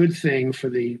 a good thing for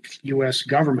the U.S.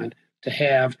 government to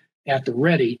have at the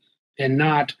ready, and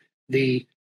not the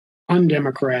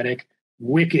undemocratic,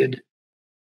 wicked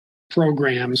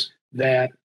programs that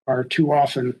are too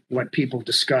often what people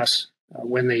discuss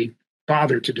when they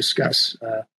bother to discuss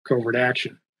covert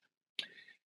action.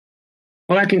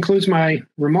 Well, that concludes my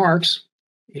remarks,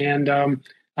 and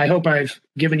I hope I've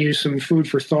given you some food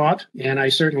for thought, and I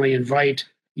certainly invite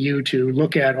you to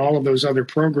look at all of those other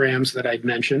programs that I've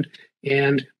mentioned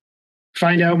and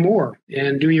find out more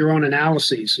and do your own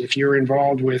analyses. If you're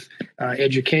involved with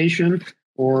education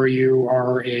or you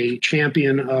are a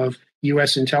champion of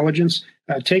U.S. intelligence,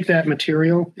 take that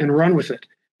material and run with it,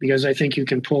 because I think you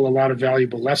can pull a lot of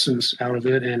valuable lessons out of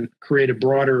it and create a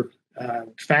broader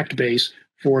fact base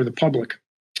for the public.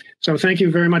 So thank you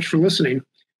very much for listening,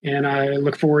 and I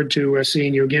look forward to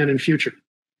seeing you again in future.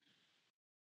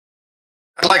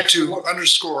 I'd like to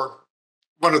underscore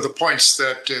one of the points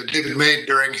that David made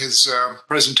during his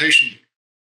presentation,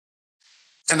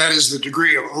 and that is the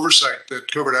degree of oversight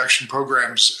that covert action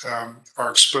programs are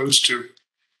exposed to.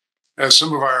 As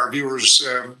some of our viewers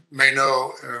may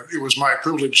know, it was my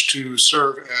privilege to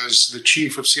serve as the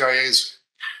chief of CIA's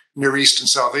Near East and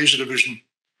South Asia Division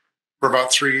for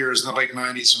about 3 years in the late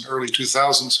 90s and early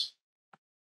 2000s.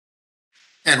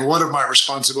 And one of my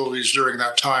responsibilities during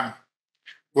that time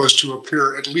was to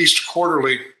appear at least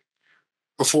quarterly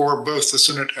before both the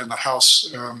Senate and the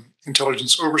House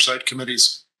Intelligence Oversight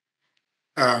Committees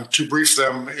to brief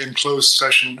them in closed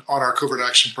session on our covert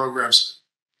action programs.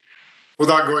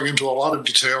 Without going into a lot of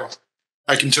detail,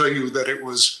 I can tell you that it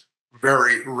was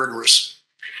very rigorous.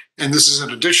 And this is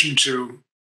in addition to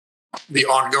the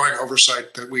ongoing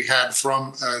oversight that we had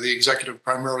from the executive,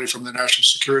 primarily from the national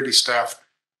security staff,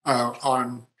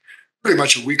 on pretty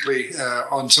much a weekly,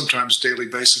 on sometimes daily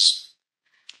basis.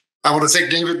 I want to thank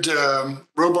David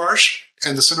Robarge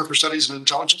and the Center for Studies in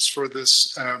Intelligence for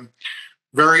this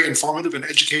very informative and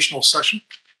educational session.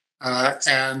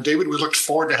 And David, we look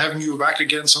forward to having you back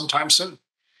again sometime soon.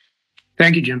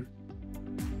 Thank you, Jim.